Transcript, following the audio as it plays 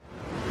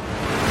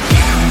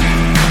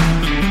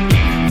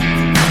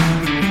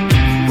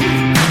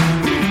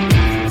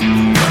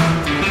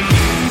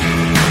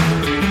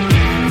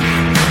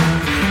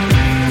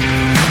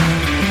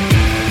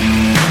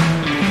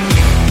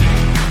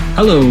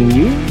Hello.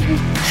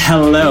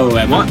 Hello,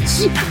 everyone.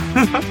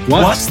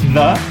 What's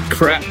the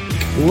crap?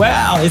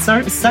 Well, it's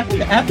our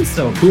second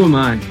episode. Who am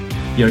I?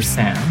 You're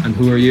Sam. And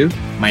who are you?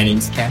 My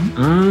name's Ken.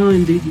 Oh,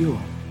 indeed you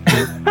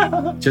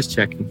are. Just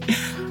checking.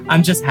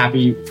 I'm just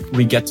happy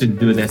we get to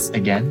do this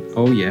again.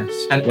 Oh, yes.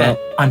 And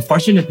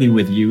unfortunately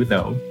with you,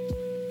 though.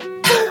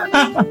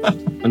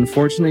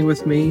 Unfortunately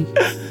with me?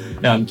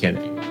 No, I'm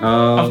kidding.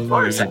 Oh, of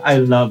course, I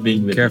love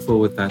being with careful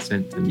with that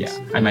sentence. you.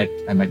 Yeah,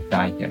 I might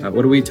die here.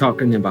 What are we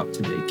talking about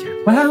today, Ken?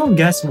 Well,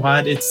 guess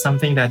what? It's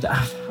something that,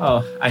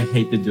 I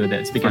hate to do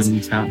this because...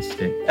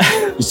 Fantastic.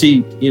 You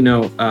see,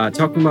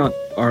 talking about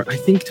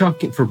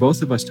talking for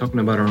both of us, talking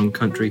about our own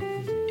country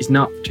is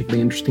not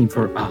particularly interesting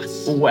for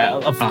us.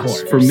 Well, of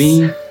course. For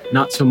me,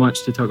 not so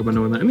much to talk about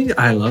Northern. I mean,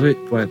 I love it,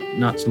 but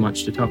not so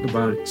much to talk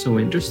about it. So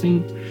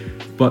interesting.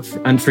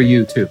 And for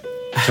you too.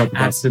 Talk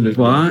about Absolutely.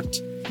 But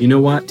you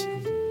know what?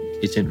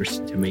 It's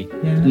interesting to me.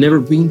 Yeah.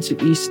 Never been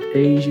to East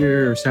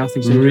Asia or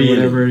Southeast Asia, Really?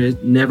 whatever it is.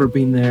 Never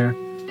been there.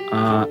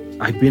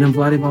 I've been in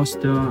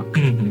Vladivostok.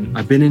 Mm-hmm.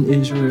 I've been in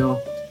Israel.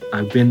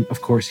 I've been,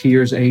 of course,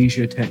 here's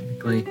Asia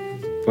technically,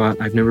 but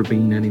I've never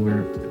been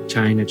anywhere.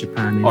 China,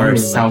 Japan, Or anywhere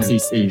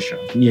Southeast Asia.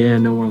 like that. Yeah,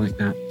 nowhere like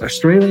that.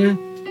 Australia,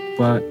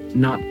 but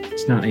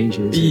it's not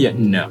Asia. Is it? Yeah,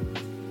 no.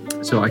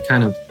 So I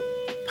kind of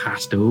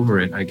passed over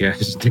it, I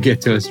guess, to get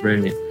to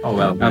Australia. Oh,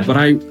 well. But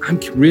I'm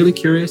really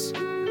curious.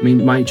 I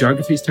mean, my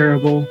geography is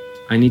terrible.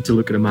 I need to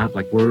look at a map.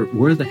 Like,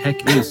 where the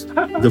heck is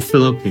the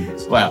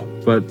Philippines? Well.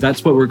 But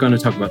that's what we're going to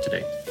talk about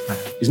today,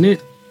 isn't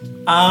it?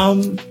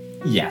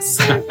 Yes.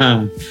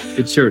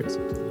 It sure is.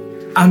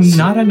 I'm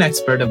not an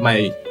expert of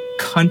my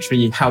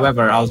country.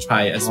 However, I'll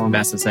try as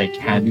best as I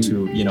can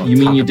to, You talk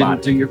mean you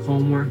about didn't do your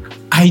homework?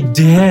 I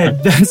did.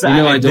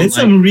 I did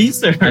some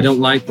research. I don't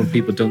like when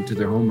people don't do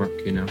their homework,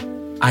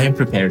 I am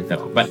prepared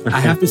though. But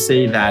I have to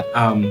say that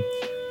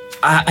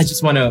I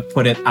just want to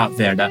put it out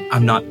there that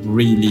I'm not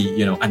really,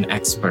 an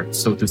expert,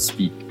 so to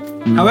speak.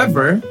 Mm.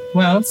 However,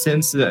 well,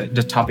 since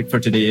the topic for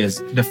today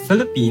is the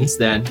Philippines,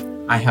 then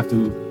I have to,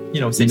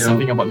 say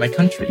something about my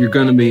country. You're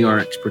going to be our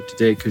expert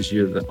today because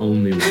you're the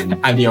only one.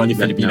 I'm the only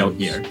that Filipino knows.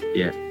 here.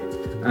 Yeah.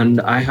 And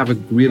I have a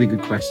really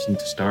good question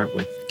to start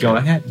with. Go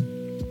ahead.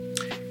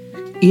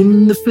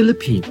 In the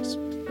Philippines,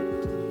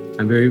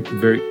 I'm very,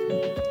 very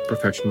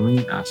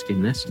professionally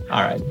asking this.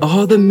 All right.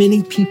 Are there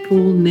many people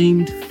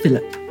named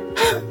Philip?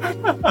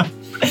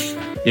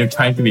 You're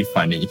trying to be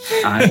funny.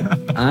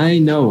 I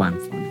know I'm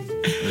funny.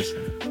 Listen.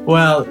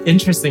 Well,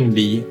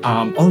 interestingly,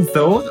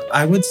 although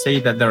I would say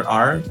that there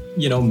are,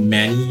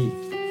 many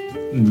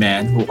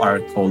men who are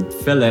called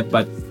Philip,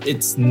 but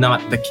it's not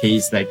the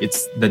case like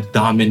it's the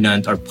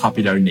dominant or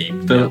popular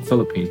name. No.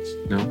 Philippines,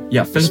 no?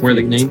 Yeah, That's where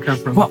the name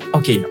comes from? Well,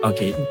 okay.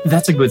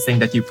 That's a good thing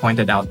that you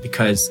pointed out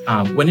because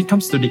when it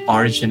comes to the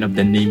origin of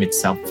the name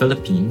itself,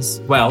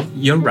 Philippines, well,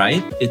 you're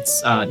right.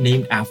 It's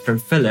named after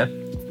Philip,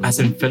 as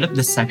in Philip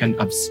II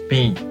of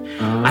Spain.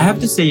 I have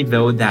to say,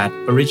 though, that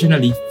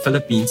originally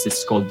Philippines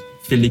is called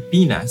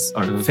Filipinas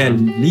or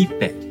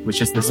Felipe,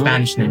 which is the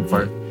Spanish name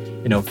for,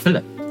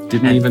 Philip.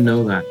 Didn't even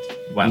know that.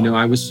 Wow.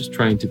 I was just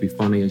trying to be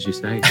funny, as you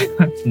say.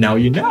 Now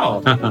you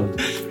know.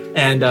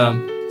 And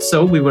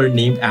so we were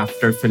named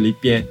after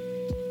Felipe II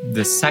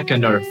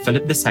or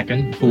Philip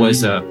II, who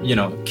was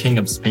king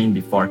of Spain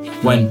before,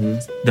 when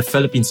the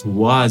Philippines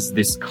was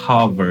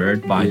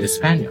discovered by the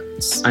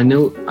Spaniards. I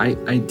know.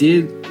 I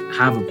did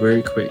have a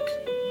very quick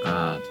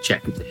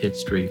check of the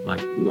history,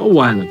 like a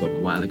while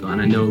ago,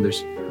 and I know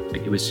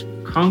it was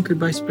conquered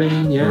by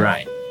Spain, yeah,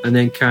 Right. and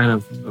then kind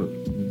of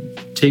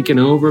taken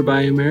over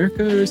by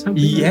America or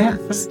something.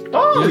 Yes. Like that.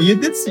 Oh, Yeah. you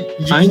did see.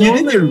 I You know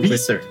did a your little bit.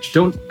 research.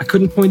 I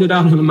couldn't point it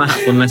out on a map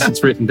unless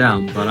it's written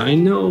down, but I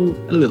know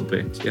a little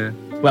bit. Yeah.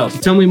 Well,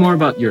 Tell me more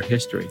about your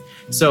history.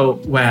 so,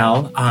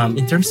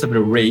 in terms of the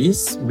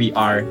race, we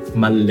are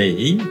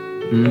Malay.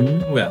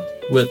 Mm-hmm. Well,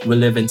 we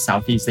live in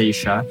Southeast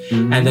Asia.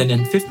 Mm-hmm. And then in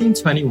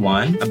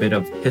 1521, a bit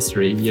of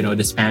history,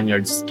 the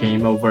Spaniards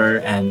came over,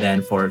 and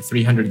then for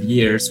 300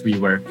 years, we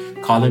were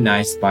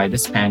colonized by the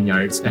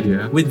Spaniards.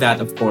 And with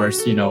that, of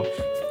course,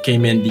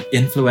 came in the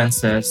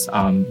influences,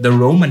 the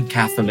Roman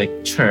Catholic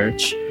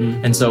Church.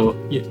 And so,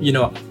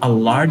 a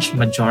large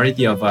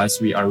majority of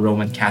us, we are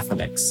Roman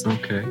Catholics.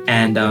 Okay.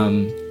 And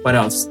what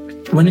else?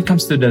 When it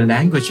comes to the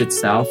language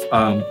itself,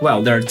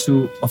 there are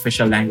two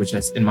official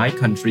languages in my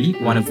country,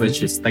 one of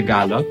which is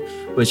Tagalog,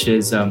 which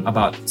is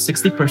about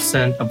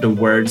 60% of the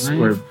words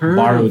were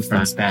borrowed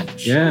from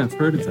Spanish. Yeah, I've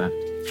heard of that.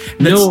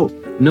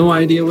 No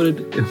idea what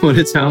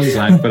it sounds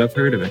like, but I've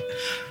heard of it.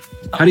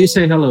 How do you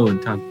say hello in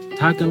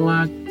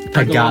Tagalog?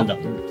 Tagalog.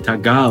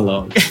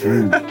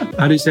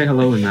 How do you say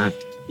hello in that?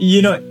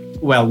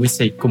 We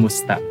say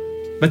kumusta.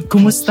 But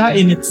kumusta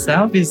in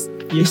itself is...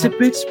 It's a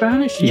bit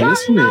Spanish, Yeah,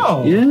 isn't I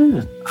know. it?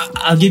 Yeah.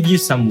 I'll give you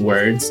some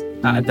words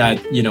that,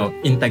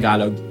 in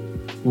Tagalog,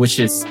 which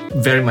is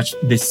very much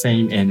the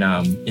same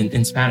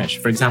in Spanish.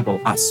 For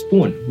example, a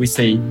spoon. We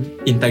say,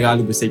 in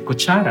Tagalog, we say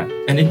cuchara.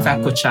 And in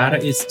fact, cuchara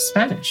is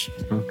Spanish.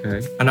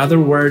 Okay. Another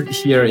word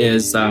here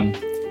is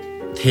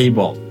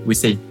table. We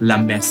say la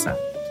mesa.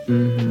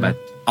 Mm-hmm. But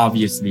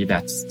obviously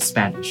that's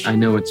Spanish. I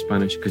know it's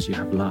Spanish because you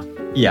have la.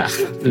 Yeah.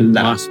 It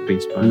La, must be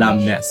Spanish. la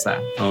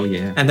mesa. Oh,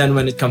 yeah. And then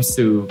when it comes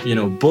to,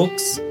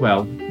 books,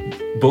 well,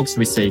 books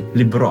we say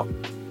libro.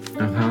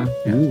 Uh-huh.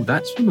 Ooh,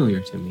 that's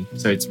familiar to me.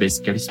 So it's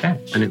basically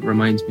Spanish. And it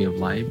reminds me of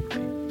library.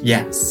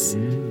 Yes.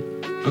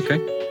 Okay.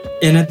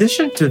 In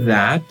addition to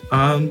that,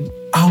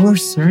 our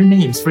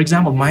surnames. For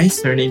example, my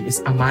surname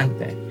is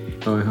Amante.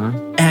 Uh-huh.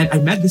 And I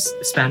met this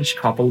Spanish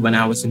couple when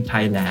I was in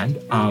Thailand.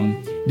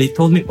 They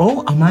told me,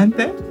 oh,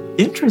 Amante?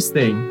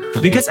 Interesting.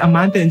 Because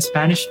Amante in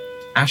Spanish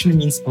actually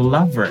means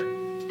lover.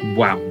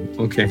 Wow.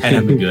 Okay. And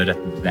I'm good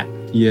at that.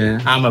 Yeah.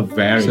 I'm a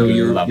very So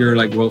good lover. you're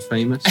like world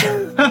famous?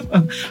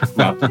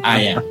 Well,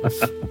 I am.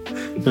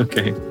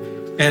 Okay.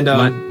 And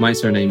my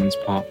surname is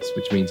Potts,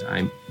 which means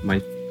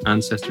my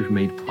ancestors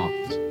made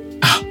pots.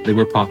 They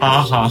were pots.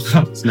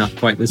 It's not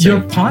quite the same.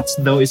 Your pots,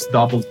 though, is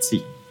double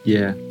T.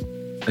 Yeah.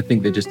 I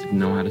think they just didn't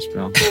know how to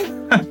spell.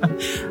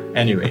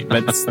 Anyway,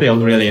 but still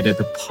related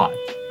to pot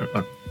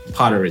or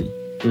pottery.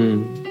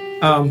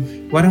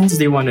 What else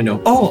do you want to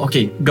know? Oh,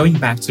 okay. Going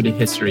back to the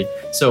history.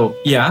 So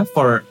yeah,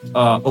 for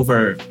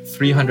over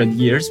 300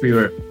 years, we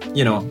were,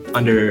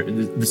 under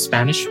the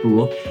Spanish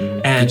rule.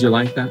 And did you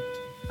like that?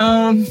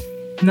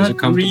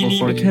 Not really,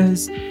 for you?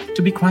 because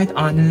to be quite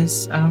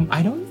honest,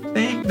 I don't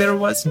think there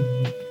was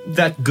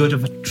that good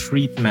of a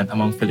treatment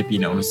among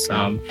Filipinos.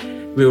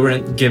 We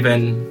weren't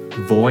given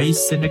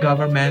voice in the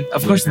government.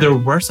 Of course, there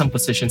were some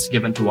positions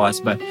given to us,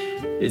 but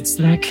it's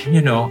like,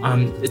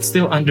 it's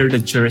still under the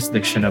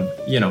jurisdiction of,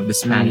 the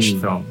Spanish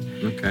throne.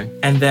 Okay.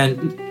 And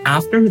then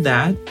after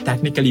that,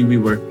 technically we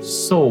were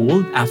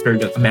sold after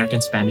the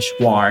American-Spanish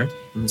War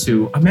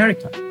to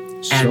America.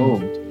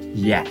 Sold?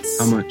 Yes.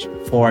 How much?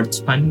 For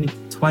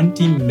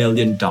 $20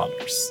 million.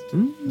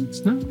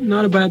 It's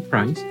not a bad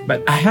price.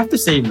 But I have to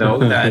say, though,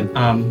 that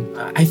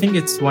I think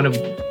it's one of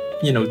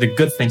the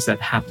good things that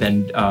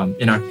happened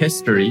in our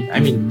history. I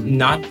mean,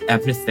 not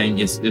everything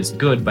is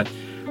good, but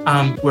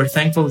we're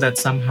thankful that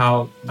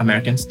somehow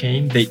Americans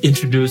came. They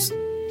introduced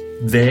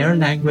their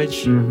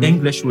language,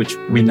 English, which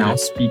we now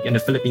speak in the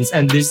Philippines.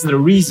 And this is the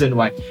reason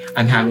why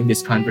I'm having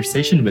this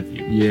conversation with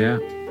you. Yeah,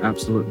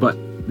 absolutely. But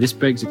this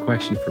begs a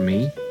question for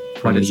me.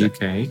 From the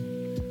UK,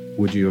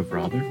 would you have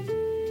rather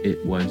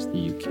it was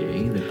the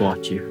UK that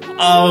bought you?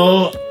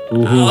 Oh.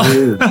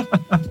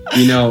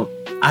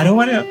 I don't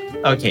want to...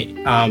 Okay,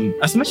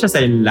 as much as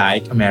I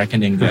like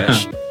American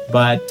English,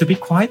 but to be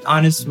quite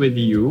honest with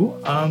you,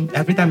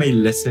 every time I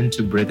listen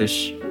to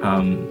British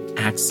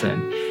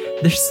accent,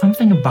 there's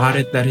something about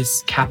it that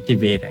is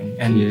captivating.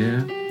 And,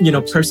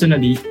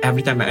 personally,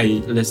 every time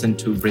I listen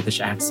to British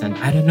accent,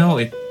 I don't know,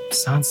 it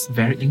sounds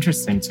very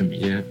interesting to me.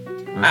 Yeah.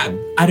 Okay.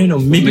 I don't know,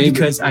 maybe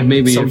because I'm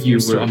so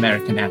used to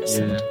American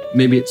accent. Yeah.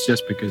 Maybe it's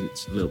just because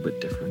it's a little bit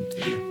different.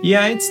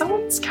 Yeah, it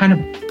sounds kind of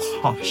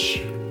posh.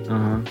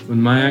 With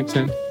my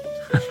accent?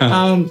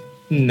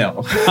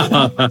 No.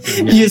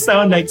 You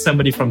sound like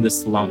somebody from the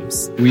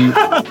slums.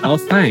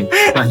 Thanks.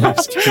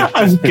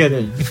 I'm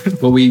kidding.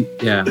 But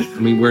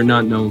we're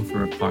not known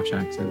for a posh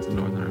accent in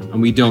Northern Ireland.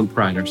 And we don't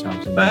pride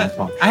ourselves in being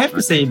posh. I have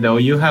to say, though,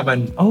 you have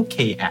an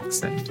okay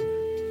accent.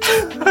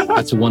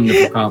 That's a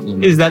wonderful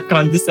compliment. Is that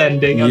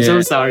condescending? I'm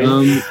so sorry.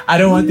 I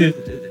don't want to,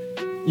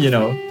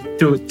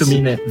 to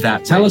mean it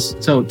that tell way.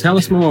 Tell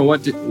us more.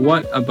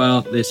 What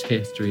about this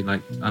history?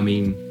 Like, I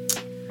mean,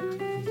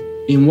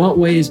 in what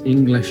way is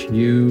English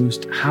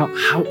used?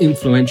 How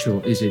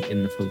influential is it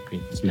in the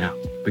Philippines now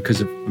because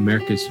of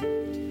America's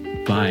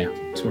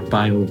buyout or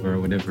buyover or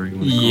whatever you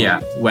want to call it?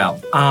 Yeah.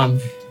 Well,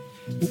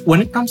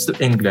 when it comes to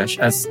English,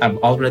 as I've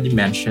already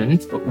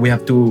mentioned, we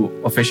have two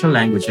official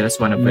languages,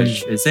 one of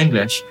which is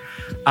English.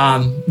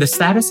 The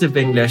status of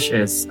English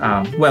is,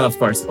 of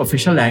course,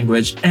 official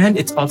language, and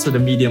it's also the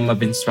medium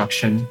of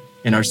instruction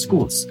in our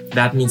schools.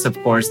 That means, of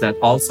course, that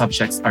all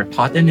subjects are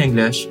taught in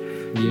English,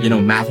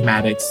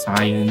 mathematics,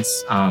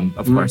 science,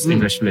 of course,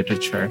 English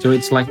literature. So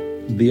it's like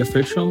the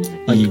official?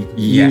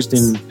 Used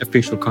in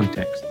official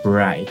context?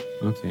 Right.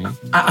 Okay.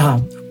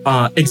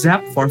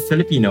 Except for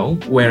Filipino,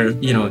 where,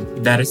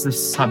 that is the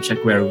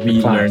subject where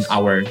we learn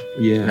our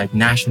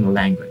national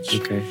language.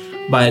 Okay.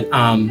 But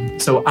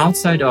so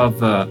outside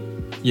of,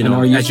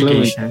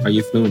 education. Are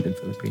you fluent in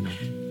Filipino?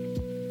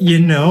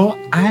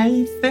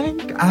 I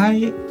think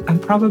I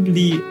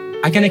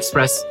can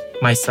express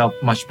myself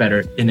much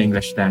better in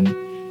English than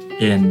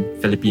in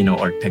Filipino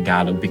or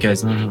Tagalog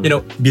because,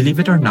 believe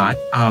it or not,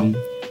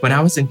 when I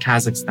was in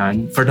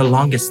Kazakhstan, for the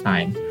longest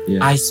time,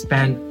 I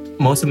spent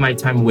most of my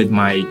time with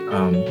my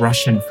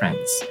Russian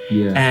friends.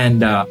 Yeah.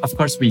 And of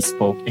course, we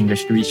spoke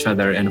English to each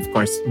other. And of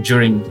course,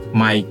 during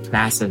my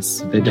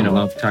classes, they don't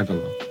love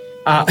Tagalog.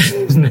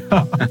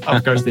 No,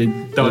 of course, they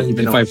don't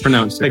even know. If I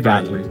pronounce it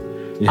correctly.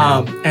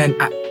 Yeah. And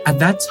at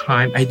that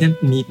time, I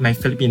didn't meet my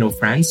Filipino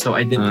friends, so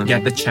I didn't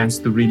get the chance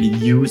to really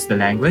use the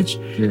language.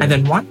 Yeah. And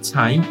then one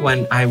time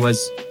when I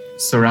was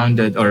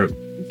surrounded or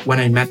when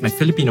I met my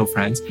Filipino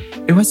friends,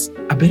 it was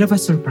a bit of a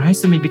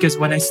surprise to me because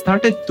when I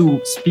started to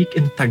speak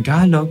in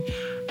Tagalog,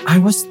 I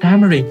was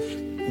stammering.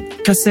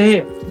 Kasi,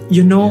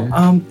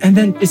 and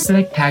then it's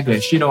like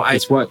Taglish,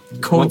 it's what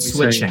code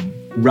switching.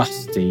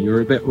 rusty.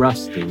 You're a bit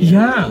rusty.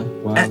 Yeah.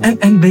 Wow.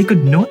 And they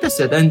could notice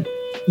it. And,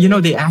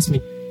 they asked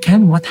me,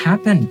 Ken, what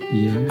happened?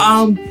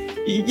 Yeah.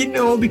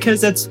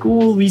 Because at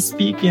school we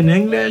speak in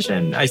English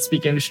and I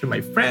speak English to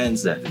my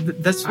friends.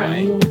 That's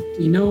why.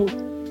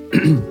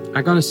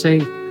 I gotta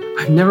say,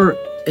 I've never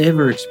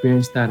ever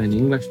experienced that in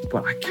English,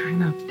 but I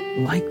kind of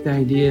like the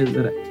idea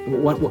that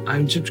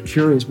I'm just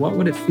curious, what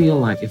would it feel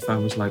like if I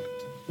was like,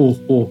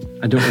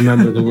 I don't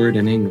remember the word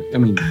in English. I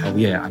mean,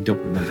 I don't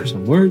remember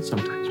some words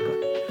sometimes, but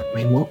I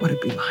mean, what would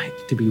it be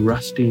like to be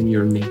rusty in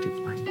your native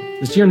language?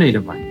 It's your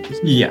native language,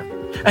 isn't it? Yeah.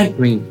 I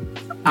mean,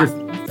 your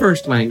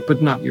first language,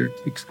 but not your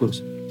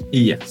exclusive.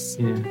 Yes.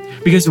 Yeah.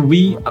 Because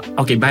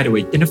by the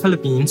way, in the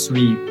Philippines,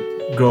 we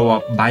grow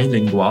up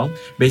bilingual.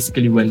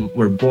 Basically, when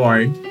we're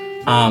born,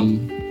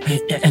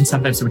 and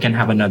sometimes we can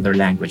have another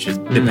language. It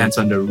depends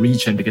on the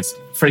region. Because,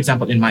 for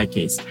example, in my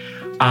case,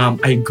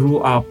 I grew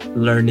up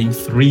learning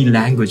 3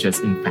 languages,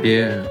 in fact.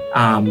 Yeah.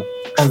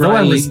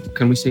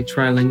 Can we say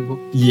trilingual?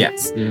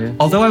 Yes. Yeah.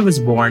 Although I was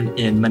born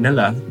in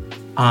Manila,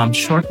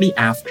 shortly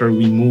after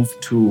we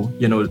moved to,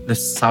 the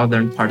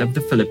southern part of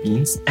the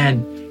Philippines,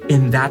 and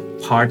in that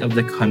part of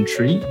the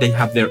country, they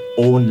have their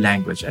own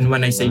language. And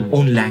when I say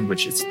own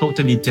language, it's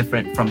totally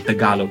different from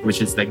Tagalog,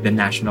 which is like the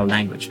national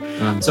language.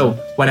 So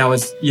when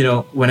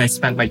I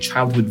spent my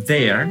childhood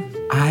there,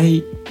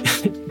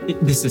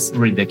 this is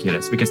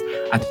ridiculous because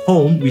at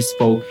home we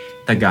spoke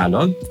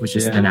Tagalog, which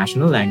is the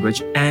national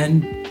language,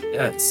 and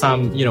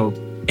some,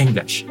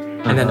 English.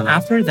 And then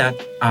after that,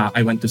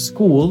 I went to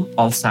school.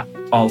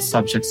 All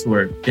subjects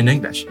were in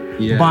English.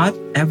 Yeah. But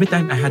every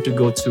time I had to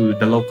go to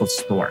the local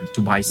store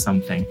to buy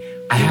something,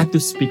 I had to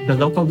speak the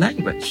local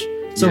language.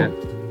 So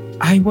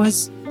I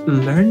was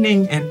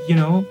learning and,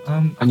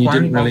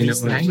 acquiring all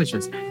these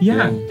languages.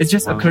 Yeah. It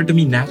just occurred to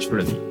me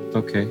naturally.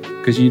 Okay.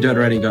 Because you'd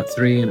already got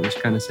 3 and it was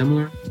kind of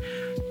similar?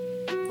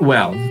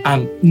 Well,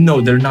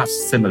 no, they're not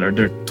similar.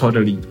 They're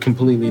totally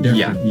completely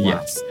different. Yeah,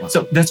 yes. Wow.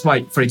 So that's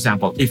why, for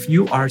example, if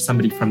you are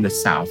somebody from the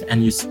south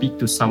and you speak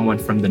to someone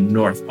from the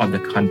north of the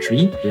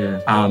country,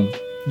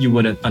 you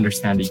wouldn't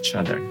understand each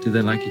other. Do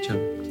they like each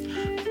other?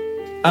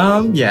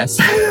 Yes.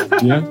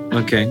 Yeah.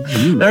 Okay.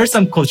 There are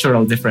some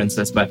cultural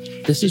differences, but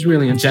this is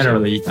really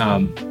generally.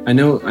 I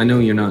know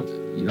you're not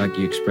like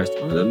you expressed.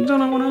 I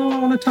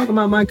want to talk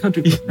about my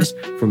country. This,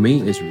 for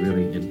me, is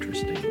really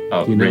interesting.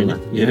 Oh, really?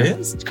 Yeah. It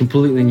is. It's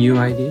completely new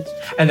ideas.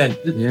 And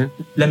then,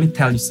 let me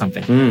tell you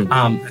something.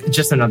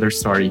 Just another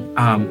story.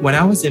 When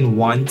I was in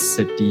one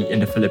city in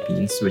the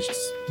Philippines, which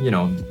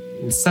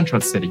is,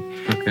 central city,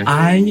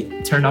 I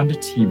turned on the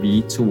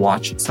TV to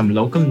watch some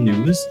local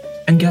news,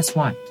 and guess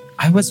what?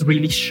 I was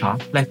really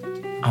shocked. Like,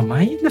 am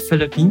I in the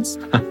Philippines?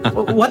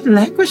 What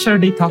language are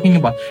they talking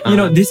about?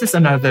 This is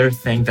another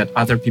thing that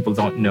other people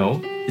don't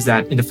know, is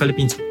that in the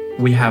Philippines,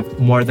 we have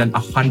more than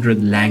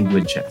 100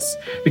 languages.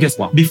 Because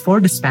before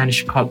the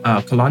Spanish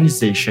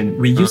colonization,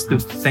 we used to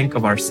think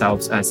of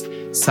ourselves as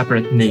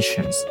separate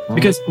nations.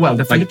 Because,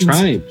 the Philippines...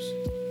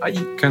 Like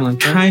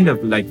tribes? Kind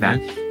of like that.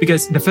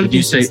 Because the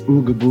Philippines... Did you say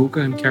Ooga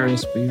Booga and carry a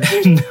spear?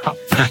 No.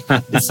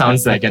 It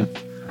sounds like an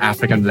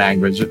African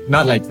language.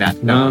 Not like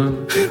that,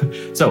 no.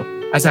 So,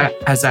 as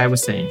I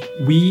was saying,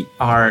 we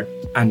are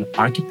an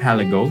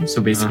archipelago,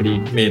 so basically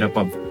made up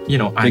of,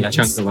 islands. Big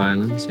chunk of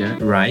islands, yeah.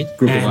 Right.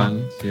 Group of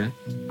islands, yeah.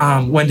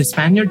 When the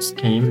Spaniards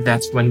came,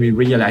 that's when we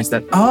realized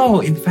that,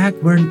 in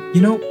fact, we're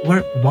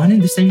one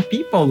and the same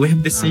people. We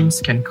have the same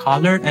skin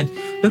color. And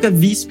look at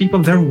these people,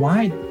 they're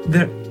white.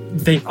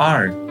 They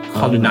are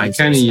colonizers.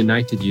 Kind of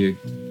united you.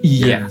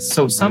 Yeah.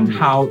 So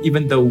somehow,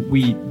 even though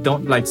we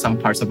don't like some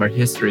parts of our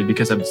history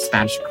because of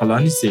Spanish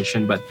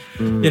colonization, but,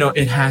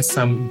 it has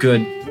some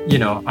good,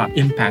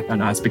 impact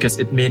on us because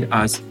it made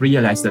us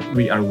realize that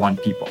we are one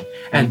people.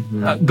 And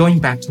going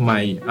back to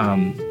my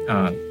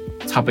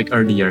topic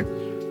earlier,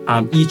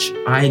 each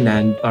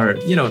island or,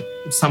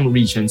 some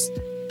regions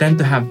tend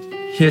to have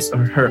his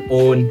or her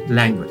own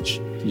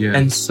language. Yeah.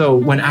 And so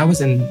when I was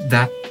in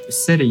that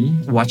city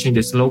watching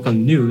this local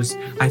news,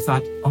 I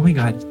thought, oh my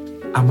God,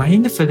 am I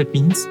in the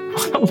Philippines?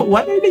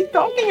 What are they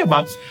talking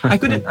about? I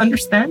couldn't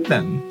understand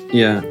them.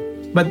 Yeah.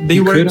 But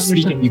they were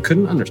speaking. You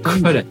couldn't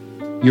understand. Couldn't.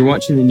 You're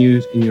watching the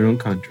news in your own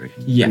country.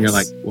 Yes. And you're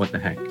like, what the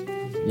heck?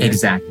 Yeah.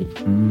 Exactly.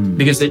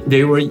 Because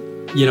they were,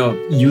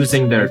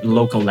 using their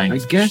local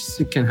language. I guess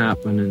it can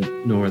happen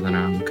in Northern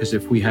Ireland because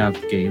if we have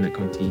Gaelic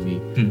on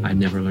TV, I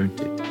never learned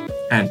it.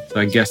 And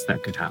so I guess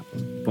that could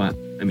happen. But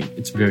I mean,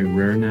 it's very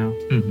rare now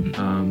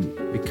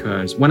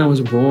because when I was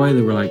a boy,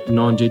 there were like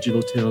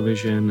non-digital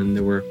television and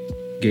there were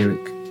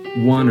Gaelic,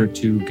 1 or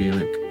 2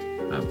 Gaelic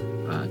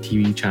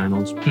TV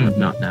channels, but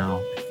not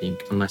now, I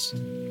think, unless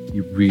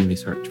you really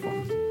search for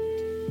them.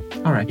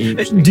 All right.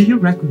 Do you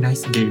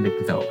recognize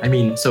Gaelic though? I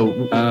mean, so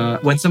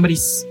when somebody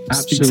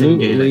speaks in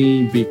Gaelic...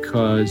 Absolutely,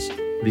 because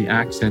the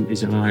accent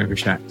is an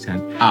Irish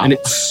accent. And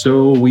it's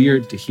so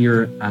weird to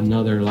hear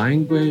another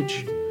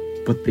language,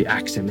 but the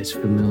accent is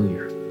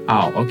familiar.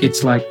 Oh, okay.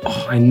 It's like,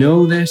 I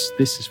know this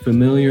is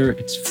familiar,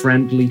 it's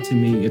friendly to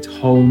me, it's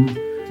home,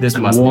 it's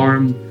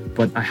warm.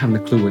 but I haven't a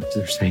clue what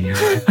they're saying.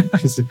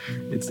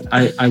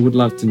 I would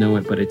love to know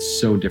it, but it's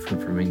so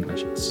different from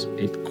English.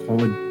 It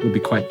would be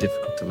quite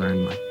difficult to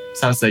learn.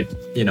 Sounds like,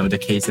 the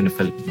case in the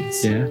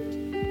Philippines. Yeah.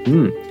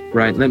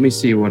 Right. Let me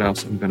see what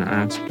else I'm going to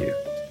ask you.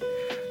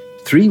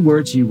 3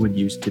 words you would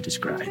use to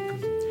describe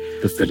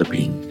the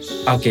Philippines.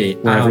 Okay.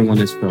 Where everyone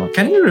is Philip.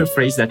 Can you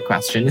rephrase that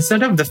question?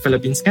 Instead of the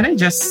Philippines, can I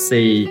just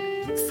say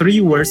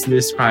 3 words to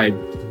describe,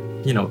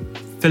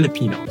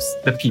 Filipinos,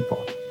 the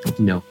people?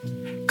 No.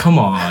 Come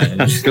on.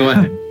 Go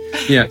ahead.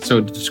 Yeah.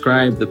 So to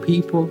describe the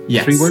people,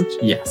 yes. 3 words?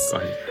 Yes. Go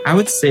ahead. I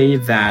would say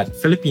that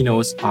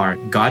Filipinos are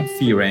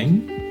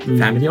God-fearing,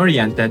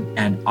 family-oriented,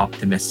 and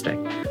optimistic.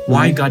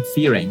 Why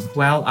God-fearing?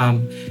 Well,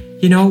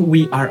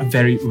 we are a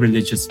very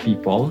religious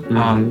people.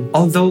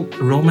 Although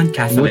Roman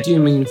Catholic... What do you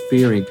mean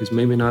fearing? Because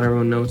maybe not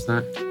everyone knows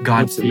that.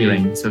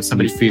 God-fearing. So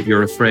somebody...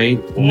 You're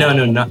afraid? No,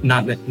 not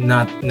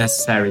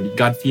necessarily.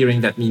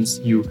 God-fearing, that means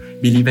you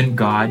believe in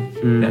God,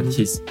 that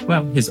He's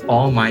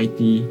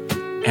almighty,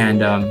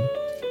 and,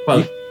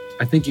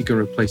 I think you can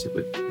replace it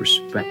with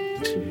respect.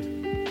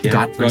 Yeah,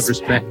 God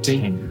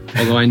respecting.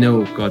 Although I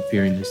know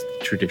God-fearing is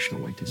the traditional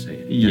way to say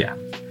it. Yeah.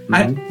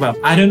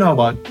 I don't know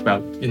about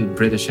in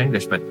British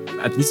English, but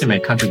at least in my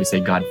country we say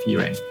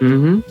God-fearing.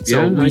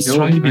 So we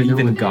strongly believe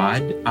in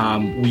God.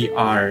 We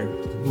are,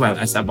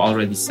 as I've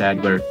already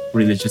said, we're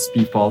religious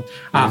people.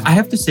 I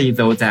have to say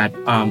though that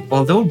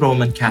although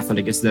Roman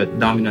Catholic is the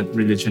dominant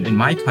religion in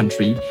my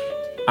country,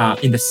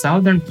 in the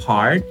southern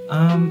part,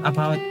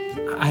 about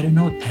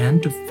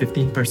 10 to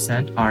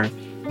 15% are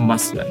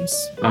Muslims.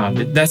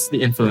 That's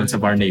the influence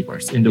of our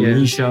neighbors,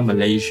 Indonesia,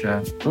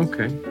 Malaysia.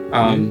 Okay.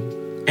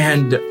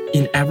 And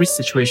in every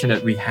situation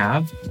that we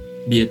have,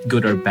 be it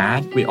good or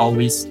bad, we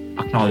always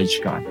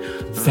acknowledge God.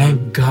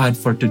 Thank God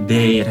for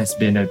today. It has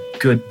been a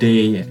good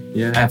day.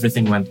 Yeah.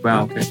 Everything went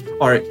well. Okay.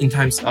 Or in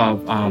times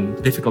of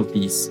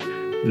difficulties,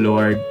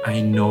 Lord,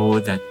 I know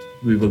that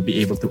we will be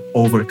able to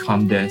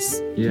overcome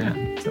this. Yeah.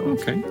 So,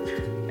 okay.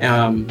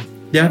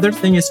 The other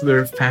thing is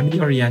we're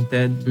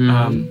family-oriented.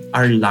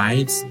 Our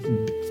lives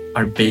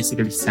are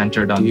basically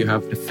centered on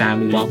the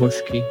family.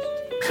 Babushki.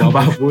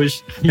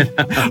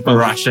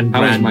 Russian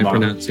How is my grandma.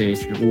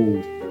 pronunciation?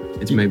 Ooh,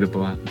 it's maybe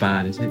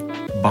bad, is it?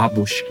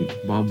 Babushki.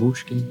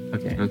 Babushki.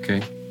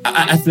 Okay.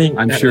 I think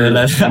I'm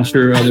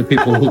sure other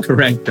people will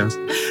correct us.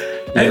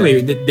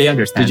 Anyway, they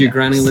understand. Did your that.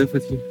 granny live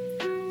with you?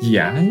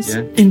 Yes.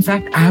 Yeah. In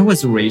fact, I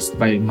was raised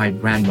by my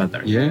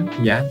grandmother. Yeah.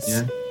 Yes.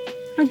 Yeah.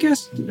 I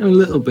guess a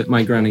little bit.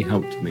 My granny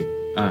helped me.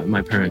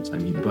 My parents, I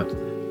mean, but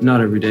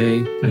not every day.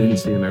 I didn't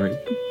see them every.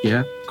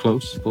 Yeah,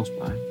 close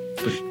by.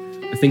 But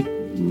I think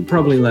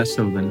probably less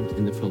so than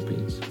in the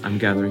Philippines. I'm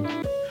gathering.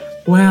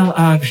 Well,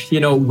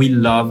 we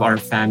love our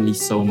family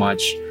so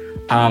much.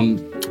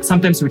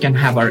 Sometimes we can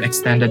have our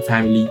extended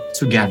family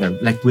together,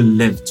 like we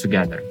live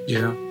together.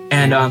 Yeah.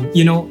 And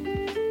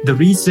the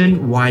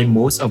reason why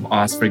most of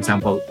us, for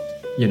example,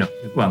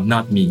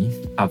 not me,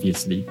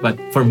 obviously, but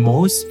for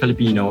most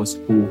Filipinos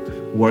who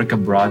work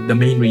abroad, the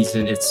main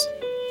reason is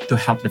to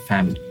help the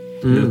family,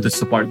 to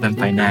support them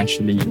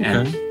financially. Okay.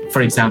 And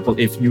for example,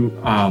 if you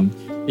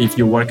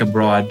work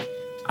abroad,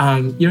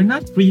 you're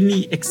not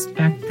really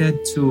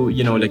expected to,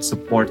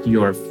 support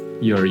your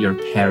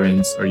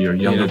parents or your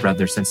younger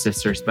brothers and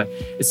sisters, but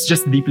it's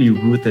just deeply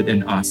rooted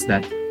in us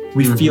that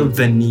we feel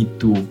the need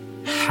to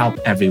help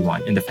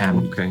everyone in the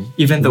family. Okay.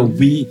 Even though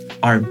we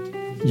are,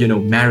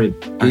 married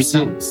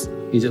ourselves.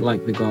 Is it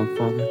like The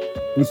Godfather?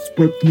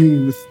 Respect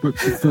me, respect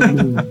the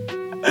family.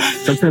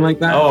 Something like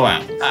that? Oh, wow.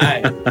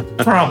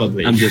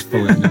 Probably. I'm just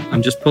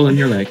pulling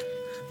your leg.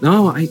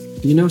 No,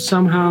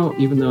 somehow,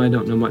 even though I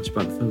don't know much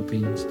about the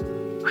Philippines,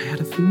 I had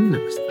a feeling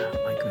it was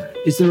like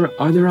that.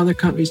 Are there other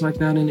countries like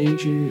that in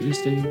Asia,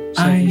 East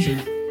Asia?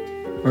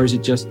 Or is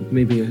it just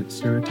maybe a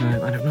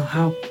stereotype? I don't know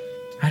how.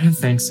 I don't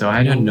think so.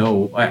 I don't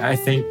know. I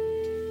think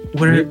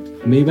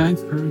maybe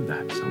I've heard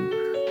that somewhere.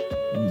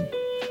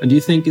 And do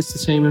you think it's the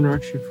same in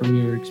Russia from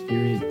your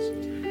experience?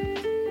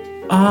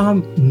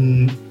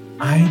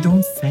 I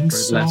don't think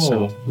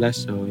so. Less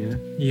so, yeah?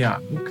 Yeah.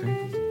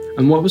 Okay.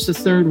 And what was the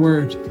third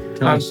word?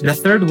 The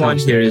third one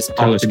here is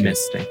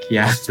optimistic.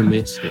 Yeah.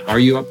 Optimistic. Are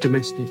you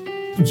optimistic?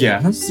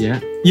 Yes. Yeah.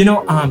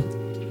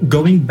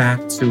 Going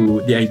back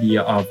to the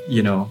idea of,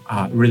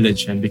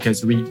 religion,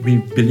 because we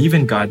believe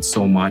in God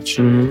so much,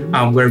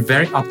 we're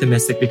very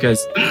optimistic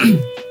because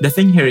the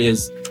thing here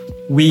is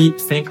we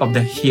think of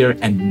the here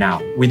and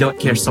now. We don't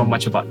care so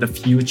much about the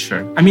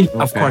future. I mean,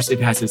 of course, it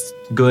has its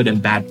good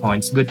and bad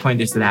points. Good point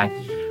is that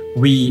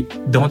we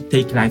don't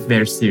take life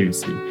very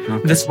seriously.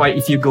 Okay. That's why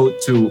if you go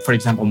to, for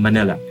example,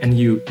 Manila, and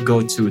you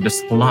go to the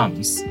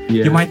slums,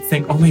 you might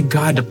think, oh my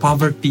God, the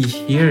poverty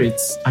here,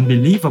 it's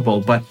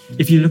unbelievable. But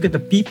if you look at the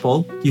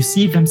people, you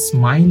see them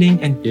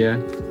smiling and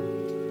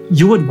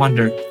you would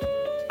wonder,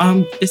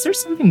 is there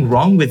something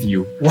wrong with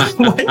you? Why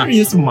are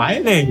you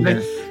smiling?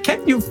 Like,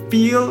 can't you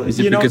feel, Is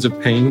it because of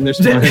pain they're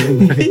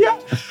smiling? Yeah.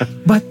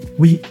 But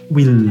we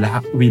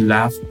laugh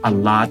a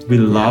lot. We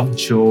love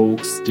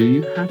jokes. Do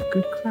you have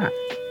good crack?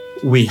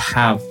 We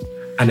have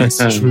an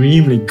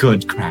extremely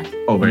good crack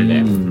over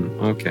there.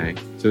 Okay.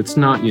 So it's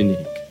not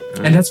unique.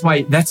 And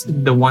that's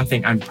the one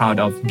thing I'm proud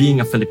of being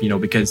a Filipino,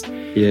 because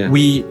Yeah.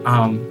 we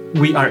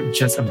are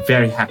just a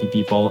very happy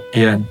people,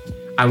 and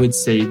I would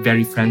say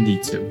very friendly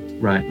too.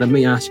 Right. Let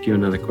me ask you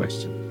another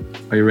question.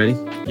 Are you ready?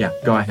 Yeah,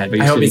 go ahead. Are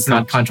you I hope silly it's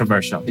not cops?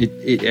 controversial.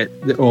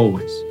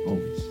 Always.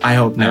 I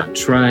hope Now, not.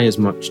 try as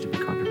much to be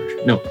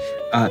controversial. No.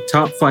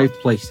 Top 5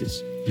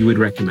 places you would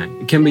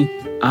recommend. It can be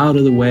out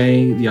of the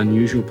way, the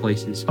unusual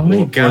places, Oh my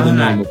or the God.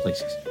 normal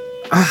places.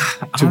 To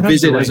Out of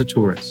visit the way. as a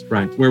tourist.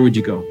 Right. Where would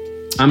you go?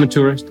 I'm a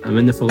tourist. I'm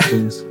in the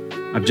Philippines.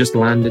 I've just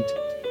landed.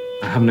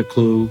 I haven't a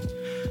clue.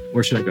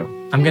 Where should I go?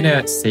 I'm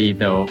gonna say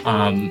though,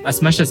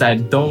 as much as I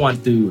don't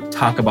want to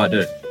talk about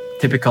the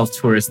typical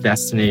tourist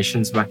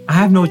destinations, but I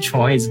have no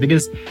choice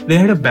because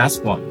they're the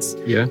best ones.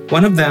 Yeah.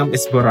 One of them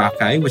is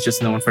Boracay, which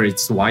is known for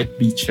its white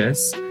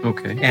beaches,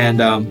 Okay. and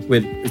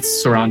it's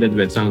surrounded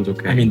with, Sounds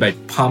okay. I mean, by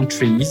palm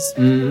trees.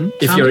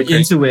 If Sounds you're okay.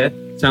 into it,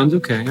 Sounds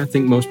okay. I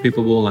think most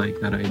people will like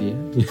that idea.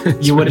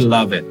 you would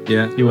love it.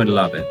 Yeah. You would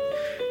love it.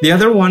 The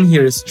other one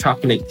here is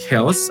Chocolate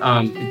Hills.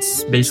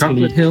 It's basically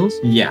Chocolate Hills?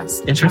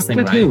 Yes, interesting,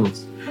 Chocolate right?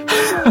 Hills.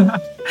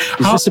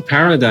 Is How- this a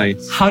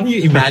paradise? How do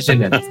you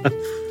imagine it?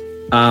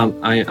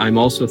 I'm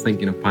also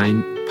thinking of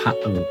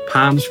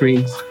palm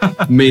trees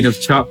made of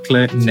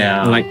chocolate.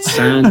 No. Like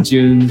sand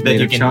dunes That made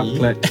you of can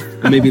chocolate.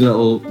 And maybe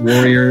little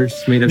warriors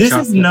made of This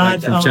chocolate is not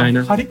like from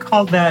China. how do you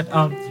call that?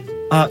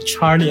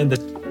 Charlie and the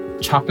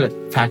Chocolate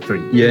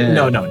Factory. Yeah.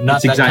 No, not It's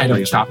that kind exactly of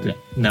like chocolate.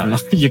 No,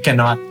 you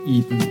cannot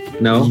eat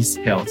No? these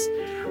hills.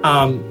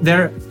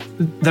 There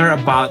are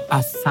about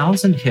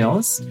 1,000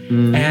 hills,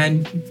 Mm.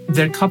 and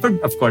they're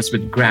covered, of course,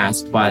 with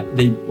grass, but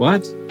they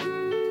What?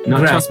 Not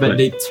grass, but chocolate.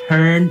 they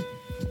turn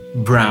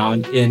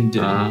brown in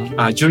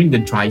the, during the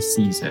dry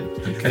season.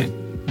 Okay.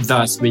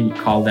 Thus, we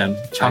call them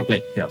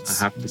chocolate I hills.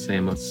 have to say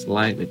I'm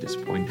slightly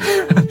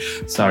disappointed.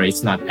 Sorry,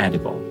 it's not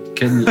edible.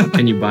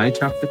 Can you buy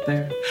chocolate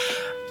there?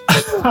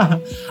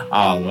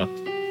 Oh,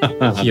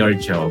 your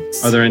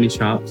jokes. Are there any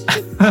shops?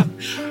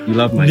 You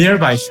love my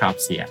Nearby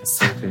shops,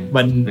 yes. Okay.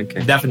 But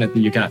Okay.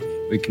 definitely you cannot.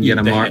 We can get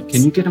a Eat the Mars. hits.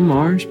 Can you get a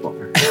Mars bar?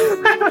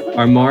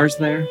 Are Mars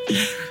there?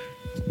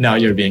 Now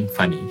you're being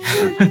funny.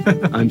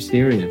 I'm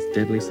serious.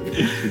 Deadly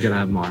serious. We gotta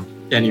have Mars.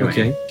 Anyway,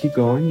 Okay, keep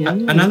going. Yeah.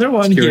 another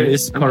one here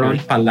Curious. is I'm Coron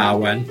curious.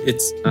 Palawan.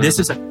 This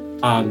is a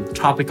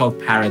tropical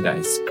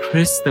paradise,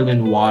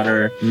 crystalline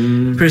water,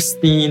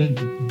 pristine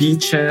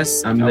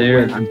beaches. I'm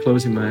there. I'm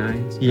closing my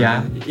eyes.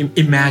 Yeah,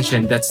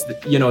 imagine that's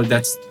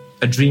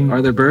a dream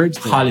Are there birds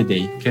there?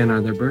 holiday. Ken,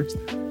 are there birds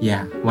there?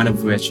 Yeah, one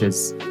of which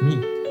is me.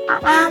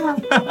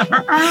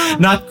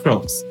 Not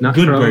crows. Not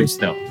Good crows. birds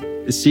though.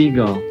 A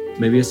seagull.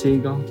 Maybe a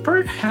seagull.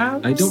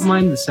 Perhaps. I don't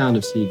mind the sound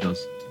of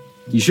seagulls.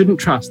 You shouldn't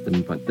trust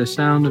them, but the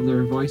sound of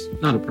their voice,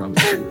 not a problem.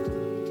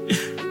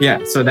 Yeah,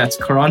 so that's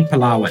Coron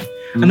Palawan.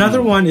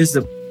 Another one is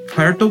the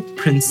Puerto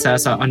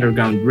Princesa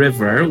Underground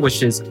River,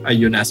 which is a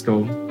UNESCO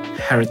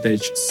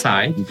heritage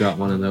site. You got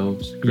one of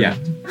those. Yeah.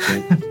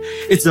 Great.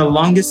 It's the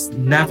longest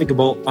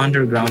navigable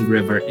underground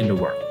river in the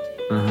world.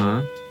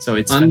 Uh-huh. So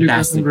it's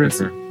Underground fantastic.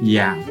 river.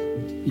 Yeah.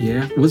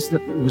 Yeah. Was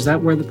that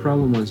where the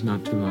problem was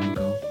not too long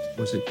ago?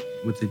 Was it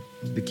with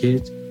the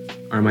kids?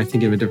 Or am I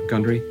thinking of a different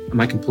country? Am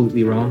I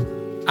completely wrong?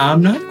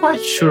 I'm not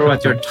quite sure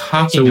what you're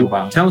talking So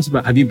about. tell us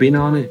about, have you been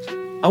on it?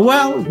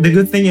 Well, the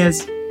good thing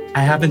is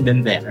I haven't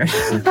been there.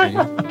 Okay.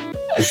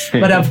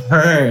 But I've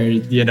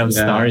heard,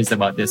 stories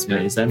about this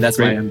place. And that's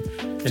why Great.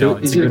 I'm, So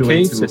it's is a it a good way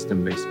cave to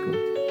system, basically?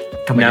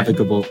 come again.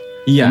 Navigable.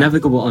 Yeah.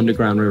 Navigable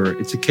underground river.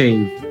 It's a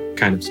cave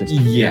kind of system.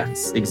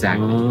 Yes,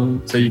 exactly. Oh,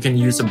 So you can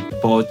use a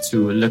boat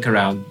to look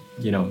around,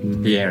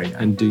 the area.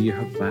 and do you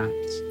have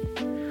bats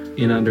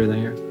in under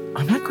there?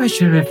 I'm not quite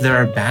sure if there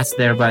are bats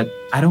there, but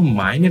I don't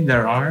mind if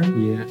there are.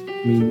 Yeah,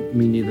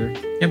 me neither.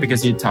 Yeah,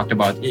 because you talked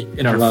about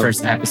in our Love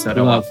first episode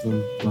Love about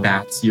them. Love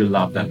bats. You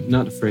love them. them.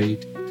 Not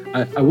afraid.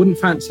 I wouldn't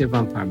fancy a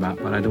vampire bat,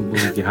 but I don't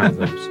believe you have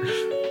those.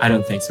 I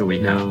don't think so. We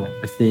have. No,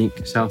 I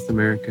think South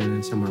America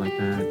and somewhere like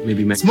that.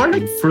 Maybe It's Mexico. more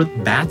like fruit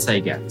bats,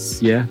 I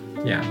guess. Yeah,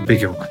 Yeah,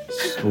 bigger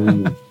ones.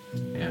 Ooh.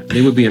 Yeah,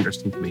 they would be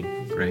interesting to me.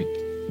 Great.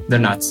 they're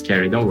not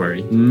scary. Don't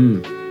worry.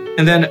 Mm.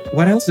 And then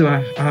what else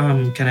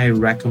can I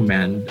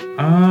recommend?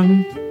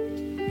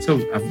 So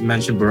I've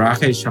mentioned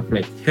Boracay,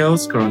 Chocolate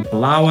Hills, Coron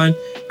Palawan,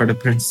 Puerto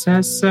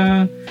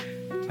Princesa,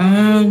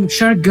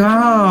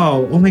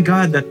 Siargao. Oh my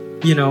God, that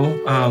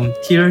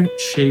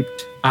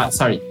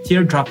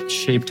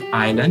teardrop-shaped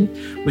island,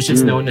 which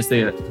is known as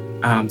the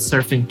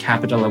surfing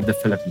capital of the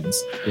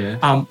Philippines. Yeah.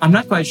 I'm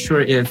not quite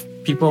sure if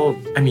people,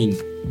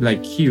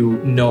 like you,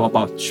 know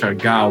about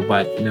Siargao,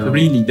 but No.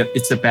 really,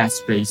 it's the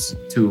best place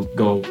to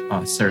go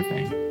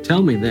surfing.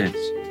 Tell me this: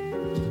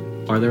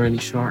 are there any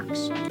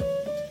sharks?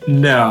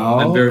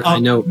 No, I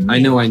know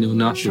nothing.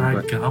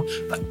 But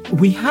Siargao. But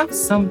we have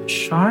some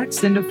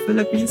sharks in the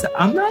Philippines.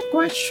 I'm not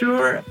quite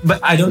sure, but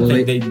I don't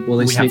think will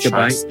they we have sneak a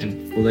sharks bite?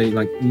 in. Will they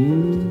like?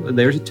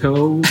 There's a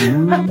toe.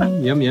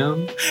 Yum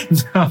yum.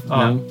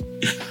 No.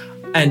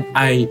 And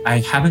I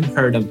haven't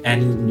heard of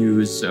any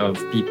news of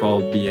people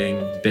being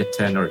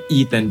bitten or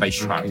eaten by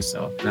sharks.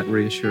 So That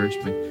reassures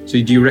me. So,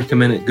 do you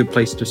recommend it? Good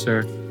place to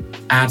surf?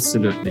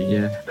 Absolutely.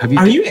 Yeah.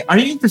 Are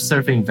you into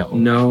surfing though?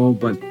 No,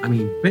 but I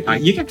mean,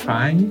 But you can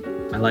try.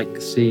 I like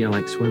the sea. I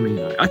like swimming.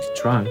 I could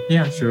try.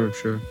 Yeah. Sure.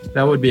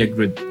 That would be a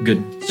good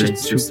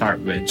place too- to start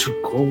with. Too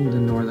cold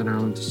in Northern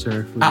Ireland to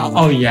surf.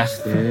 Oh yeah.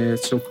 Yeah,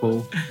 it's so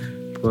cold.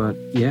 But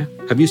yeah,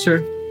 have you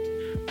surfed?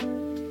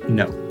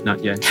 No,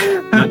 Not yet.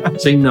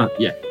 Say not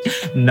yet.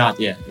 not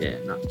yet. Yeah,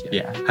 not yet.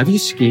 Yeah. Have you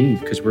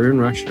skied? Because we're in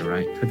Russia,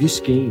 right? Have you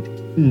skied?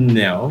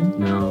 No.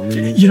 No. I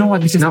mean, You know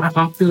what? it's Because not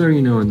popular,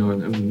 in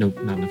Northern. I mean, no,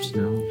 not enough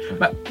snow.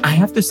 But I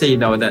have to say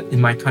though that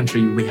in my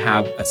country we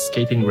have a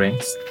skating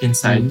rinks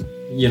inside,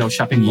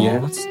 shopping Yeah.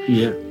 malls.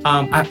 yeah.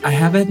 I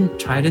haven't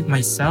tried it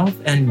myself,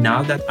 and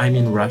now that I'm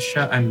in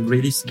Russia, I'm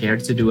really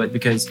scared to do it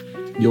because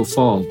You'll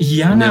fall.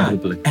 yeah,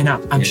 Inevitably. and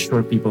I'm Yeah.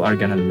 sure people are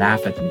gonna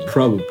laugh at me.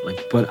 Probably.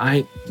 But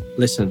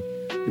listen,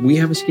 we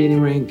have a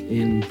skating rink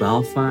in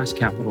Belfast,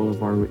 capital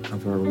of our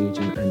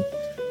region, and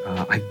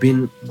I've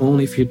been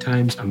only a few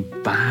times. I'm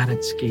bad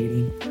at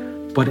skating,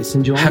 but it's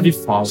enjoyable. Have you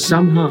fallen?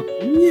 Somehow,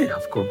 yeah,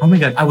 of course. Oh my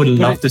god, I would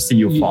love But to see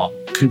you fall.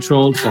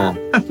 Controlled fall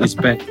is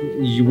better.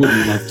 You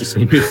wouldn't love to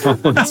see me fall.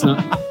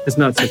 It's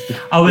not so.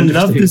 I would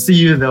love to see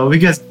you though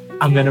because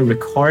I'm gonna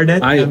record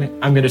it. I-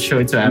 I'm gonna show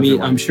it to I mean,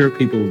 everyone. I'm sure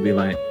people will be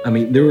like, I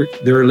mean,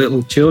 there are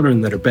little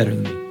children that are better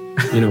than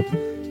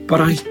me, but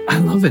I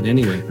love it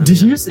anyway. Do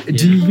you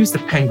use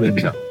the penguin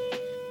though?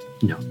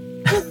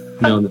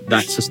 No,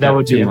 that's a That step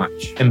would too be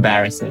much.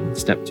 Embarrassing.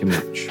 Step too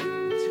much.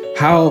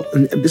 How?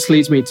 And this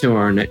leads me to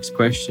our next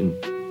question.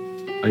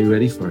 Are you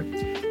ready for it?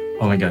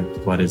 Oh my god,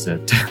 what is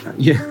it?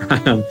 Yeah,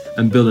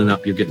 I'm building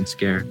up. You're getting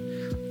scared.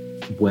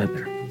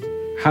 Weather.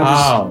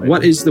 Oh.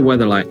 What is the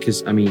weather like?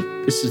 Because I mean,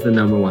 this is the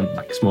number one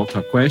small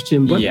talk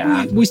question, but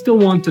Yeah. we still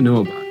want to know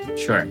about it.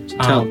 Sure.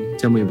 So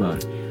tell me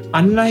about it.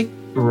 Unlike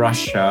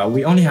Russia,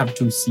 we only have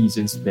 2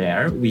 seasons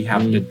there. We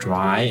have Mm. the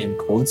dry and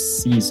cold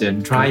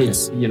season. Dry Okay.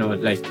 is,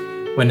 like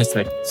when it's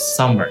like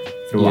summer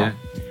throughout.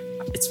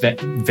 It's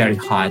very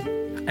hot.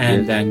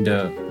 And then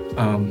the,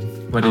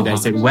 what did How I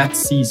say? hot? Wet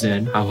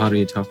season. How hot are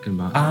you talking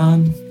about?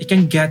 It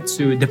can get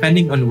to,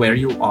 depending on where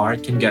you are,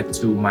 it can get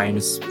to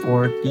minus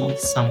 40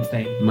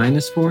 something.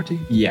 Minus 40?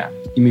 Yeah.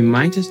 You mean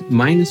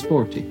minus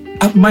 40?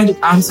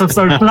 I'm so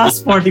sorry.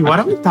 Plus 40. What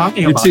are we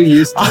talking You're about? too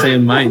used to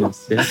saying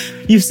minus. Yeah.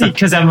 You see,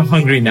 because I'm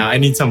hungry now. I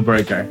need some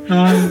burger.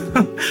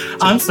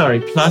 I'm sorry.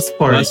 Plus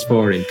 40. Plus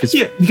 40. Because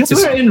Yeah, because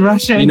we're in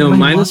Russia. and my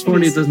minus mom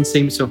 40 is- doesn't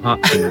seem so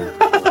hot to me.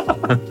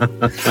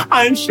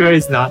 I'm sure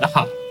it's not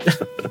hot.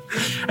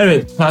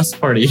 Anyway, plus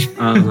 40.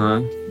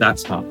 Uh-huh.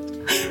 That's hot.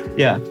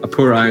 Yeah. A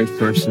poor Irish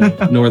person,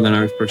 Northern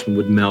Irish person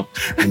would melt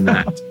in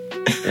that.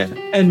 Yeah.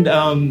 And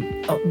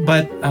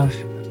but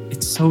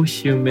it's so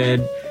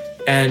humid,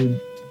 and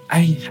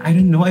I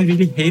don't know. I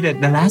really hate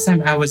it. The last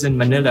time I was in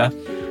Manila,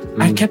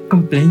 I kept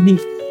complaining.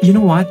 You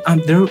know what?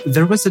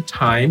 There was a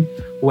time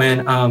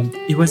when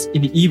it was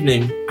in the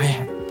evening.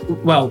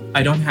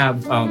 I don't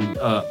have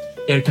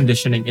air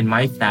conditioning in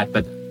my flat,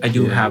 but I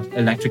do Yeah. have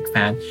electric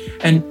fan,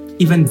 and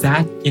even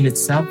that in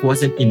itself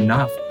wasn't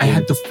enough. I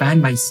had to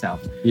fan myself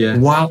Yeah.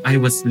 while I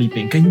was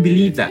sleeping. Can you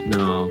believe that?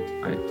 No.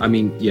 I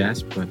mean,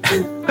 yes, but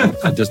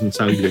that doesn't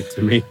sound good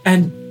to me.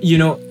 And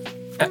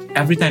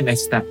every time I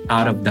step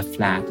out of the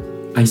flat,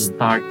 I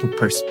start to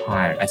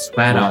perspire. I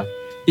sweat Wow. out.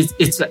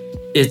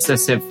 It's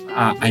as if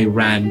I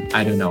ran,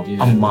 I don't know,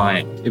 Yeah. a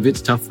mile. If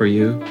it's tough for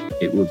you,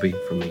 it would be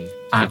for me.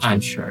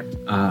 I'm sure.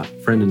 A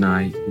friend and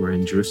I were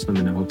in Jerusalem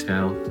in a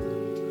hotel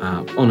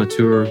on a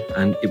tour,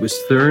 and it was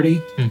 30,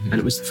 Mhm. and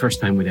it was the first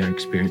time we'd ever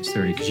experienced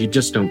 30 because you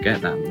just don't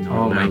get that. In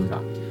Oh Northern my Ireland.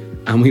 god.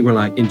 And we were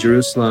like in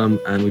Jerusalem,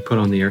 and we put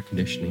on the air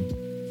conditioning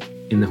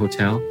in the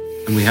hotel,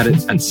 and we had it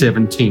at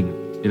 17,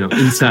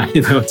 inside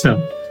the hotel.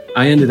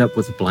 I ended up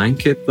with a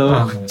blanket though,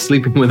 Uh-huh.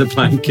 sleeping with a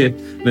blanket.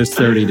 There's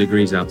 30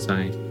 degrees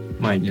outside.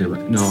 My Yeah, goodness.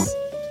 but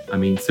no, I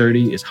mean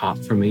 30 is hot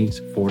for me.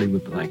 So 40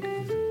 would be like,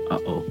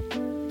 uh-oh,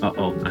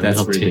 I'm That's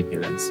melting.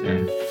 ridiculous.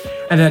 Yeah.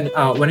 And then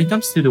when it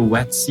comes to the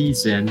wet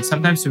season,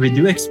 sometimes we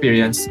do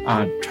experience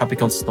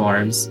tropical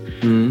storms.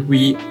 Mm.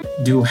 We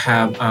do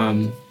have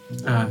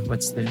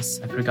what's this?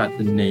 I forgot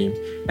the name.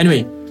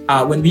 Anyway,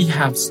 when we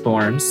have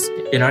storms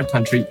in our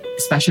country,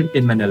 especially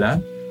in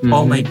Manila,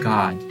 oh Mhm. my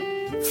god,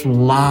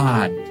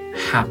 flood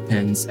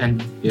happens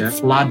and Yeah.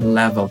 flood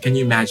level. Can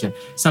you imagine?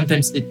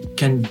 Sometimes it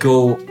can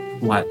go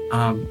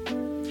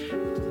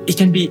it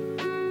can be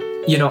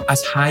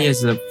as high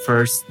as the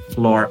first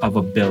floor of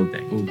a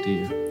building. Oh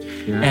dear.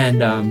 Yeah.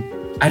 And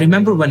I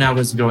remember when I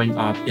was growing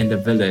up in the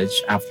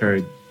village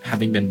after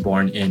having been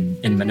born in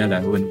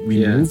Manila, when we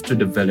Yeah. moved to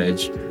the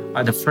village,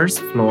 the first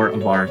floor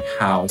of our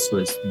house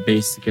was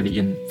basically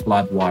in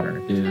flood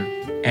water. Yeah.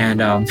 And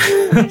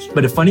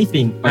but the funny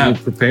thing, Are you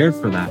prepared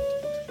for that?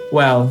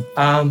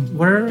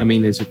 we're I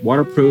mean, is it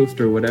waterproofed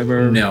or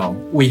whatever? no,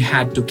 we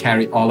had to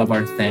carry all of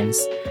our things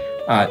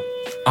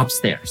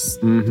upstairs,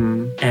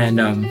 Mm-hmm. and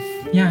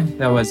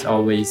that was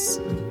always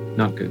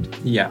Not good.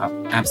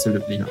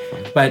 absolutely. Not fun.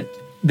 But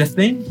the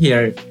thing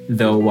here,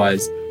 though,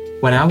 was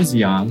when I was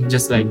young,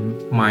 just like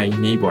my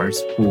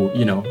neighbors who,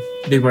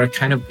 they were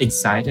kind of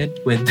excited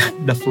with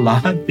the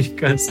flood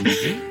because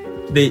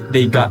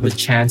they got the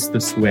chance to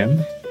swim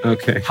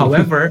Okay.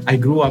 However, I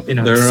grew up in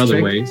a there are strict,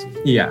 other ways.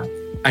 Yeah.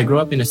 I grew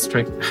up in a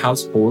strict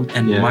household,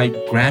 and Yeah. my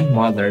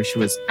grandmother, she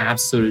was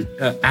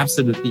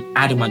absolutely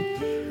adamant.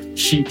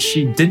 She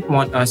didn't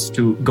want us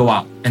to go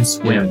out and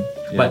swim.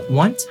 Yeah. But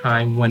one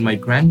time when my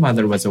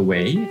grandmother was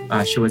away,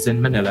 she was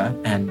in Manila,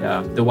 and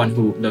the one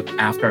who looked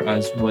after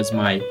us was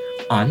my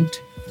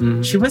aunt.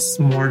 Mhm. She was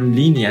more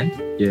lenient.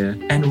 Yeah.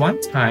 And one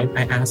time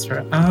I asked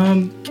her,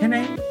 can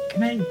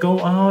I go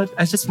out?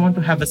 I just want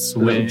to have a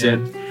swim. jet.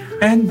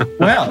 And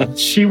well,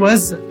 she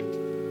was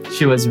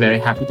very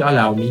happy to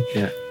allow me.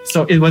 Yeah.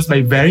 So it was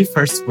my very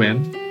first swim.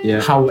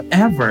 Yeah.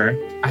 However,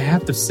 I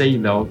have to say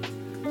though,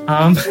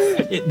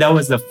 that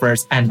was the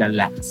first and the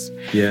last.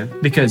 Yeah.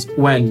 Because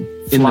when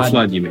In the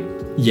flood, you mean?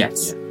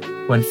 yes,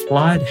 when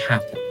flood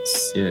happens,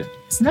 Yeah.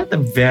 it's not a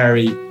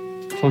very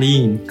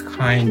clean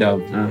kind of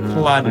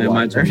flood I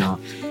water. imagine not.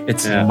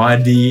 It's Yeah.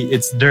 muddy,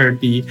 it's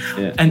dirty.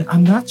 Yeah. And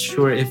I'm not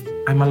sure if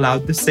I'm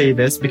allowed to say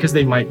this because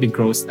they might be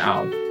grossed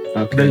out,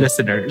 the Okay.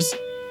 listeners.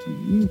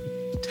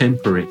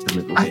 Temper it a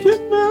little I bit.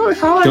 don't know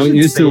how I Don't should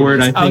use the say word,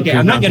 this. I think Okay, you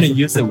I'm not have. going to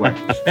use the word.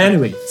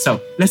 Anyway, so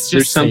let's just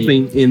There's say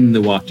something in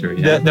the water.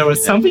 Yeah. there was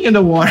something in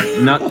the water.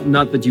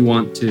 not that you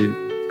want to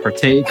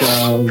partake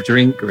of,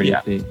 drink, or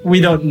Yeah. anything.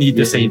 We don't need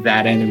to Yeah. say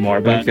that anymore,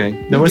 but Okay.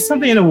 there was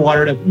something in the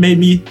water that made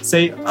me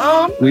say,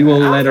 We will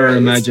let our it's-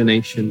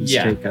 imaginations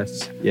Yeah. take us.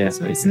 Yeah.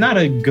 So it's not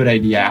a good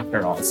idea after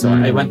all. So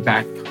I went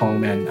back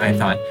home and I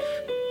thought,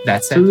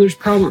 that's So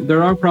it.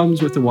 there are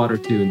problems with the water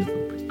too in the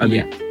Philippines. I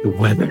mean, the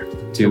weather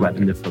too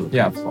in the Philippines.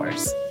 Yeah, of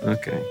course.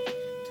 Okay.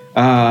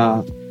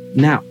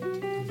 Now,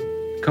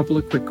 a couple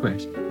of quick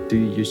questions. Do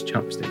you use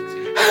chopsticks?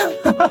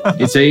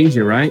 It's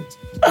Asia, right?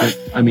 But,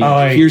 I mean, Oh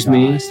my here's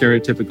me, God.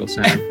 stereotypical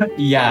sound.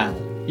 Yeah,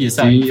 you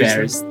sound you use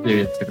very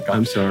stereotypical.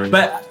 I'm sorry.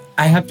 But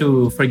I have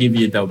to forgive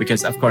you though,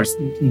 because of course,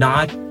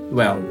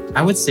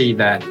 I would say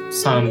that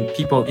some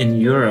people in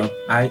Europe,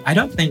 I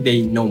don't think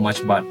they know much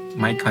about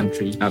my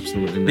country.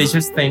 Absolutely They not.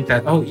 just think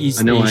that, East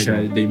I know,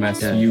 Asia, they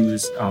must Yeah.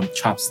 use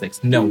chopsticks.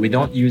 No, we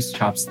don't use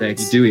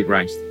chopsticks. You do eat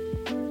rice.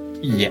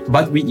 Yeah,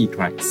 but we eat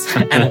rice.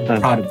 And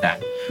I'm proud of that.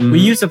 Mm. We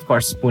use, of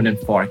course, spoon and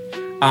fork,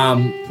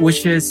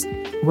 which is,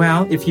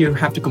 well, if you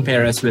have to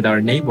compare us with our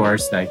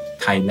neighbors like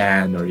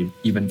Thailand or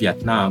even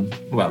Vietnam,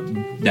 well,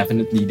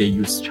 definitely they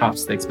use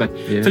chopsticks. But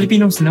Yeah.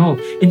 Filipinos, no.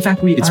 In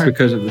fact, It's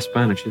because of the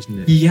Spanish, isn't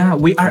it? yeah,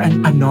 we are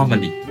an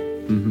anomaly.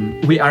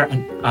 Mm-hmm. We are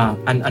an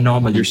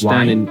anomaly. You're Why?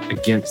 standing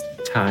against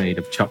the tide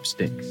of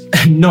chopsticks.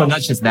 No,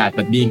 not just that,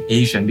 but being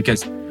Asian.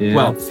 Because, Yeah.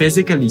 well,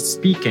 physically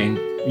speaking,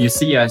 you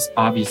see us,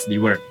 obviously,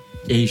 we're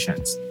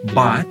Asians.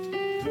 But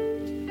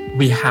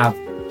we have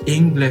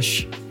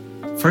English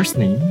first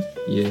name.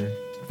 Yeah.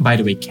 By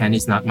the way, Ken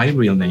is not my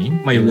real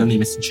name. My real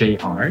name is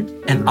JR.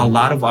 And a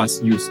lot of us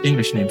use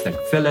English names like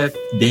Philip,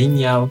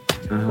 Daniel,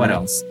 what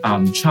else?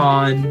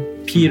 John,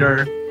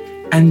 Peter.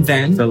 And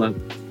then, Philip.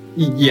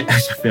 yeah,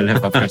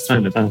 Philip, of course,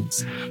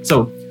 Philippines.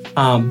 So,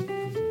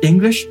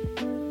 English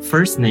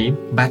first name,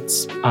 but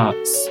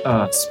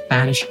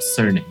Spanish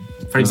surname.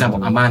 For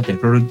example, Amante,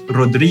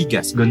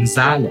 Rodriguez,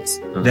 Gonzalez,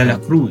 De La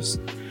Cruz.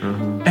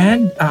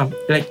 And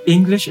like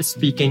English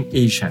speaking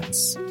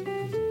Asians.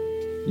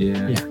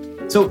 Yeah.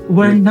 So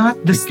we're not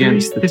the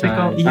Against the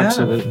stereotypical. tide. Yeah.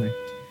 Absolutely.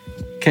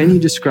 Can you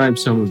describe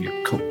some of your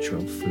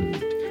cultural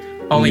food?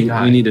 Oh my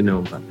God. We need to know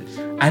about this.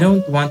 I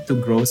don't want to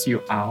gross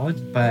you out,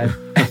 but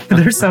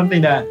there's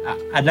something that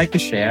I'd like to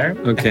share.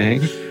 Okay.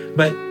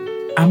 But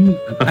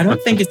I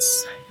don't think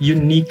it's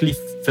uniquely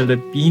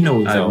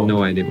Filipino I have though.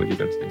 no idea what you're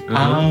going to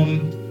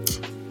say.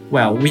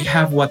 Well, we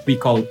have what we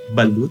call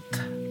balut.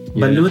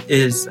 Yeah. Balut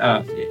is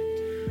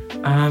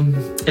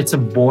it's a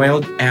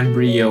boiled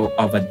embryo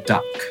of a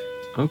duck,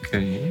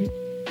 Okay.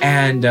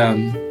 and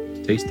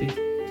Tasty.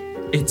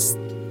 it's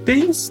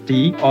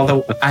tasty.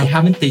 Although I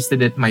haven't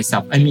tasted it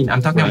myself. I mean,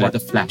 I'm talking Right. about the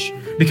flesh.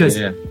 Because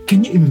Yeah.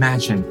 can you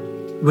imagine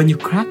when you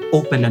crack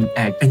open an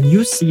egg and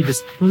you see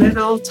this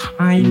little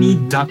tiny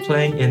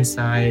duckling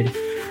inside,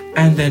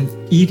 and then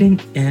eating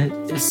it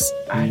is,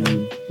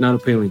 Not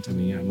appealing to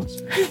me, I must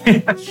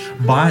say.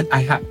 but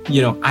I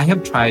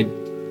have tried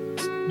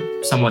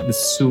somewhat the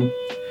soup.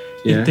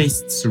 Yeah. It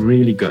tastes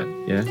really good.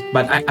 Yeah.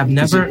 But I've Is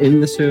never, it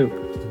in the soup?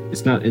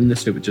 It's not in the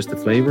soup, it's just the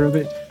flavor of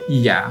it?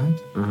 yeah.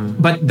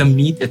 But the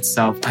meat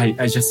itself, I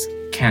just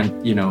can't,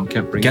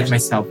 Can't bring get yourself-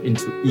 myself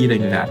into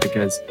eating that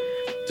because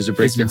Does it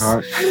break your it's-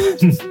 heart?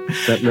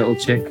 That little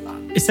chick?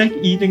 it's like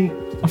eating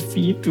a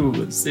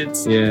fetus.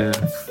 It's, Yeah.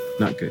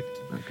 Not good.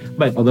 Not good.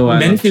 but Although I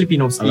many love-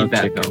 Filipinos I love eat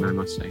that chicken, though. I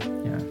must say.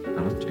 Yeah.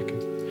 I love chicken.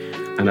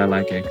 And I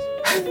like eggs.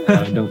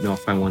 But I don't know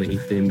if I want to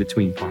eat the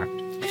in-between part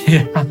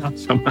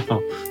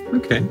somehow.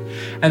 Okay.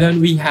 And then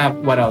we have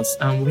what else?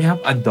 We have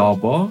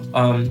adobo.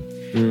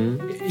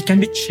 It can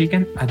be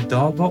chicken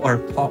adobo or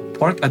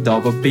pork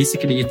adobo.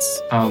 Basically, it's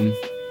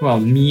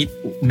meat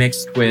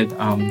mixed with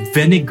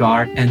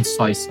vinegar and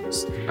soy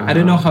sauce. I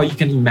don't know how you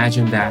can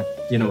imagine that,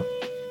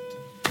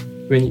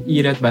 when you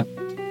eat it, but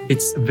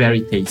it's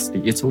very tasty.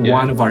 It's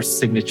one of our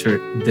signature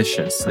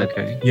dishes that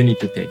Okay. you need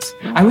to taste.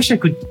 I wish I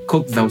could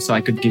cook though, so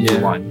I could give you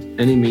Yeah. one.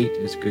 Any meat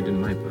is good in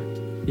my book.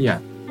 Yeah.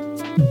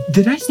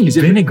 Did I say Is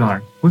it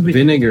vinegar? Wait.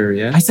 Vinegar,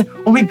 yeah. I said,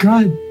 oh my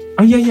God.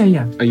 Oh,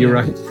 yeah. Are you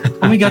right?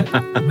 Oh my God.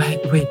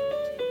 Wait.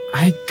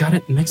 I got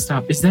it mixed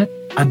up. Is that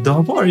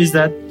adobo or is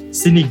that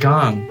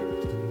sinigang?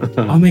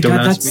 Oh my Don't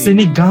God, ask that's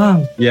me.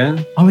 sinigang. Yeah.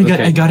 Oh my God,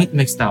 Okay. I got it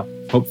mixed up.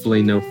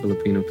 Hopefully, no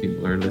Filipino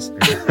people are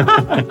listening.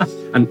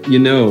 And you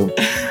know,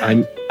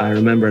 I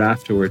remembered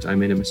afterwards I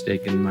made a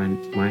mistake in my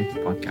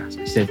podcast.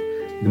 I said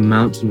the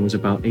mountain was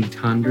about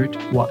 800.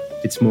 What?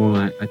 It's more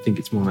like, I think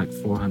it's more like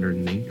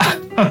 408.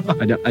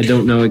 I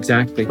don't know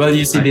exactly. Well,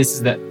 you see, I- this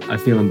is that. I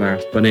feel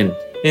embarrassed, but anyway,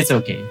 It's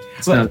okay.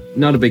 it's Well,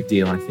 not a big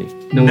deal. I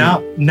think. now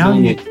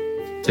one you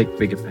will take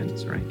big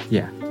offense, right?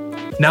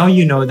 now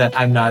you know that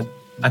I'm not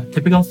a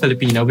typical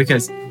Filipino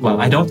because, well,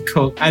 I don't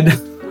cook.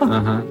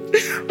 Uh-huh.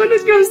 When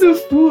it comes to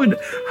food,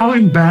 how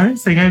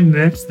embarrassing! I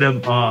mix them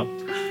up.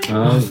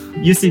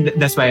 You see,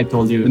 that's why I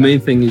told you. The main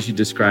thing is you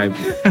described.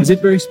 Is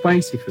it very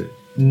spicy food?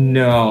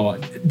 No,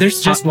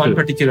 there's just Hot one food.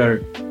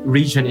 particular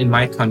region in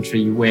my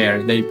country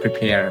where they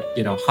prepare,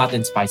 hot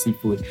and spicy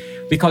food.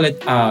 We call it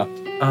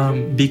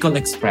Bicol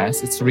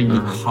Express. It's really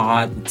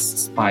hot. It's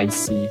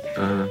spicy.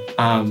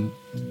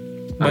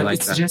 But like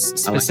it's that. just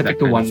I like specific that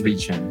to kind one of food.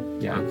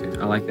 region. Yeah. Okay,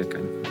 I like that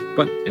kind of food.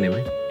 But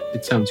anyway,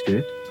 it sounds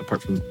good.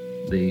 Apart from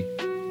the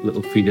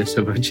little fetus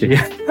of a chicken.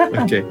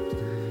 Yeah. Okay.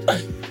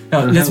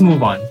 Now, let's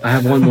move on. I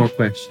have one more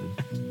question.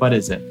 What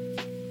is it?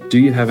 Do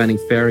you have any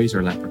fairies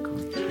or leprechauns?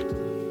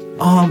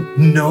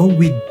 No,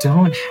 we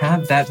don't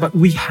have that, but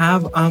we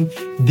have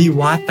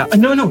Diwata.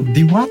 No,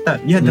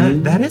 Diwata. Yeah,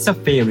 that is a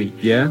fairy.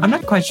 Yeah. I'm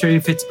not quite sure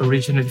if it's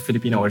originally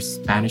Filipino or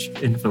Spanish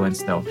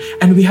influence though.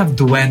 And we have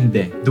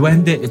Duende.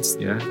 Duende, it's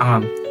Yeah.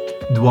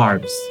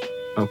 dwarves.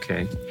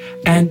 Okay.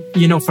 And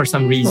for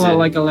some reason, Well,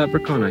 like a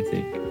leprechaun, I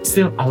think.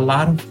 still a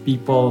lot of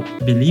people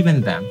believe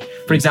in them.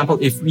 For example,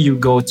 if you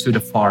go to the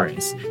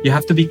forest, you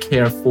have to be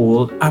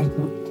careful.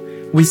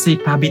 We say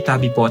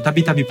tabi-tabi po.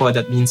 Tabi-tabi po,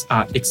 that means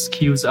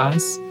excuse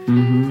us.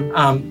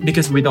 Mm-hmm.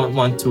 Because we don't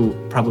want to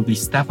probably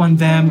step on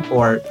them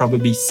or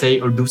probably say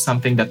or do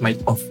something that might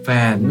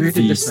offend Where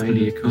did these this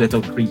idea come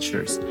little from?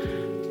 creatures.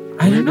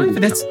 I don't know did if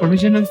it that's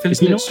original Isn't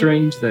Filipino. it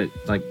strange that,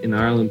 like, in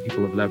Ireland,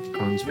 people have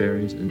leprechauns,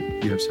 fairies, and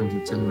you have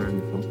something similar in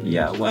the Philippines?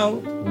 Yeah,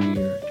 well,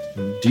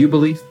 Weird. Do you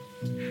believe?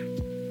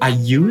 I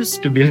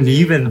used to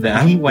believe in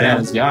them when I Yeah.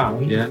 was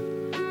young. Yeah.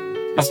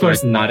 Of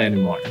course, not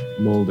anymore.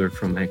 Mulder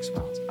from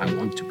X-Files. I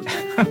want to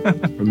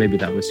believe. Or maybe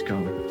that was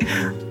Scully.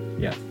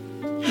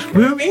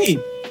 Wait,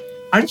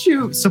 aren't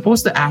you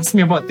supposed to ask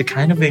me about the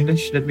kind of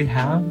English that we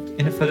have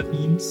in the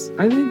Philippines?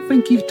 I didn't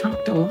think you've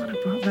talked a lot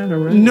about that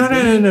already. No.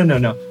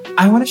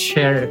 I want to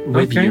share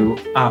with Okay. you.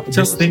 Tell this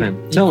us thing. then.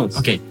 Tell us.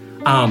 Okay.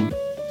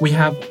 We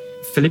have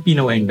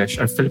Filipino English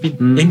or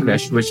Philippine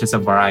English, which is a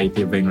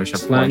variety of English, of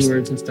Slang course.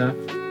 words and stuff.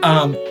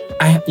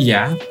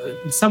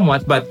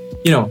 Somewhat, but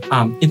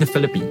in the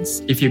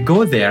Philippines, if you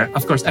go there,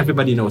 of course,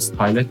 everybody knows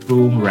toilet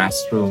room,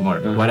 restroom, or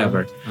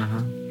whatever.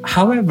 Uh-huh.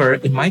 However,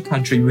 in my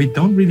country, we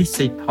don't really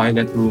say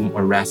toilet room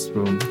or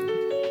restroom.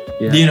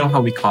 Yeah. Do you know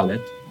how we call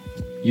it?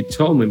 You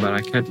told me, but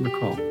I can't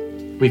recall.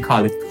 We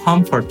call it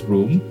comfort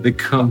room. The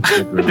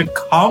comfort room. The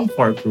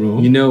comfort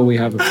room. You know, we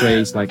have a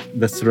phrase like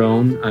the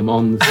throne. I'm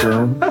on the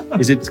throne.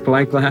 Is it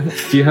like that?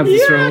 Do you have the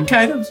yeah, throne?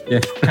 kind of.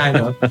 Yeah. Kind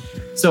of.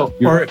 So,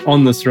 You're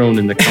on the throne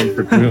in the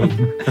comfort room.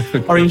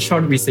 or in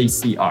short, we say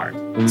CR.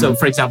 So,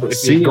 for example,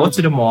 if we go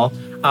to the mall,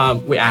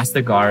 we ask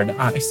the guard,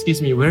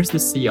 excuse me, where's the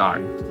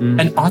CR?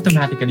 And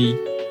automatically,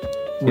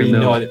 we You know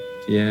know. that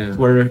Yeah.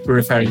 we're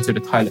referring to the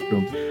toilet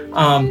room.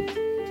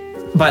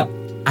 But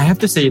I have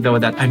to say, though,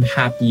 that I'm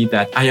happy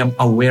that I am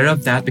aware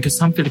of that because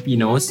some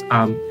Filipinos,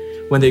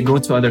 when they go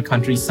to other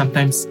countries,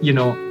 sometimes,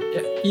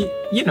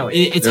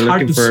 it's They're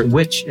hard looking to for-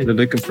 switch. They're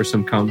looking for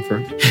some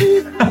comfort.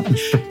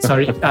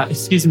 Sorry,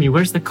 excuse me,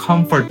 where's the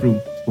comfort room?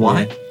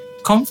 What?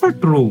 Comfort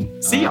room,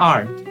 CR.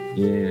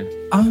 Yeah.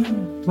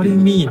 What do you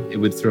mean? It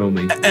would throw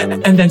me.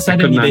 And then I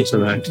suddenly couldn't answer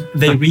that.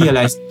 they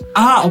realize,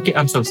 okay,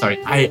 I'm so sorry.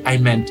 I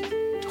meant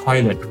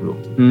toilet room.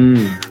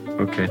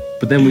 Okay.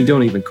 But then we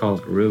don't even call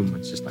it a room.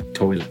 It's just like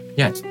toilet.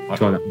 Yes.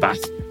 Toilet,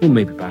 bath. Well,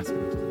 maybe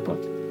bathroom. But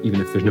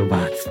even if there's no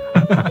bath.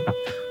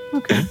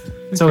 Okay.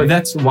 So Okay.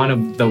 that's one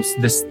of those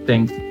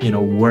distinct,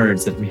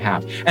 words that we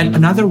have. And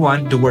another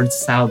one, the word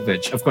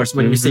salvage. Of course,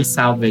 when we say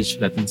salvage,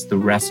 that means to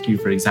rescue,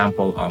 for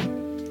example,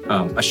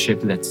 a ship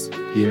that's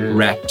Yeah.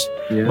 wrecked.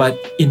 Yeah. But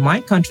in my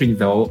country,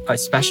 though,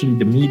 especially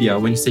the media,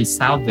 when you say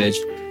salvage,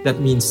 that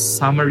means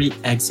summary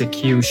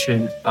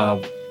execution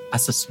of a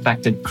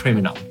suspected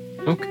criminal.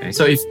 Okay.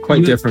 So if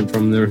Quite you- different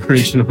from the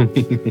original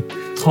meaning.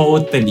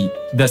 totally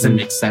doesn't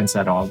make sense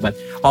at all. But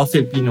all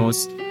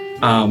Filipinos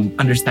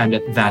understand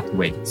it that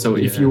way. So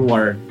if Yeah. you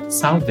were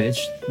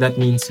salvaged, that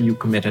means you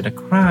committed a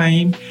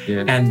crime,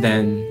 Yeah. and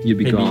then You'd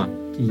be maybe- gone.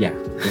 Yeah,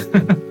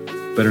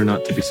 Better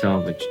not to be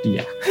salvaged.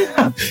 yeah.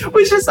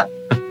 Which is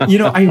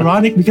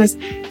ironic because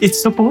it's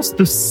supposed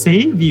to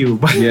save you,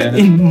 but Yeah.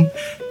 in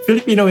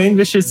Filipino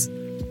English,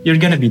 you're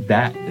gonna be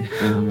dead.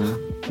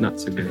 Not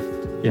so good.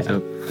 Yeah.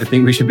 So I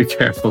think we should be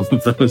careful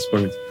of those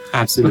words.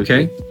 Absolutely.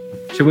 Okay.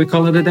 Should we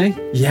call it a day?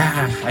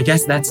 Yeah, I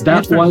guess that's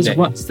That it for was today.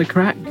 What's the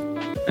Crack.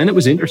 And it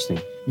was interesting,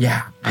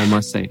 Yeah, I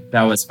must say.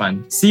 that was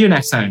fun. See you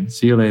next time.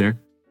 See you later.